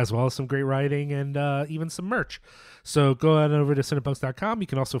there, as well as some great writing and even some merch. So go on over to cinepunx.com. You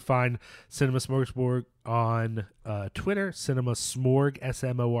can also find Cinema Smorgasbord on Twitter, Cinema Smorg,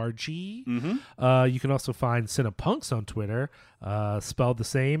 S-M-O-R-G. Mm-hmm. You can also find Cinepunx on Twitter, spelled the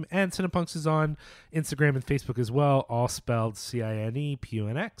same. And Cinepunx is on Instagram and Facebook as well, all spelled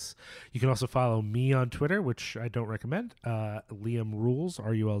CINEPUNX. You can also follow me on Twitter, which I don't recommend, Liam Rules,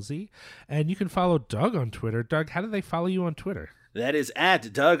 R-U-L-Z. And you can follow Doug on Twitter. Doug, how do they follow you on Twitter? That is at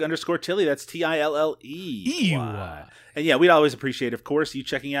Doug_Tilley. That's Tille. And yeah, we'd always appreciate, of course, you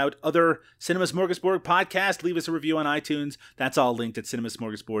checking out other Cinema Smorgasbord podcasts. Leave us a review on iTunes. That's all linked at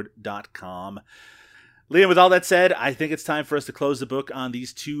cinemasmorgasbord.com. Liam, with all that said, I think it's time for us to close the book on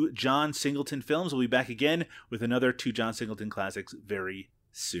these two John Singleton films. We'll be back again with another two John Singleton classics very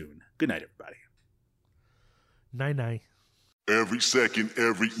soon. Good night, everybody. Night-night. Every second,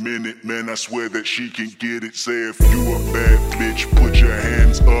 every minute, man, I swear that she can get it. Say if you a bad bitch, put your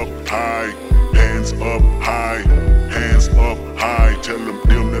hands up high. Hands up high. Hands up high. Tell them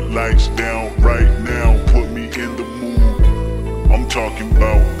dim the lights down right now. Put me in the mood. I'm talking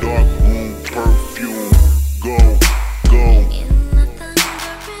about dark room perfume. Go, go.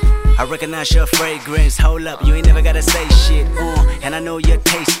 I recognize your fragrance. Hold up, you ain't never gotta say shit. And I know you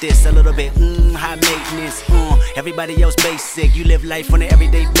taste this a little bit. High maintenance. Everybody else basic. You live life on an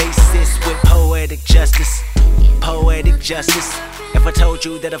everyday basis with poetic justice. Poetic justice. If I told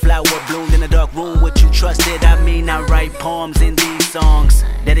you that a flower bloomed in a dark room, would you trust it? I mean, I write poems in these songs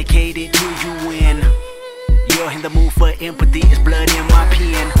dedicated to you when you're in the mood for empathy. It's blood in my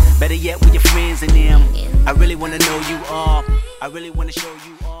pen. Better yet, with your friends and them. I really wanna know you all. I really wanna show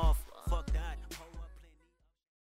you.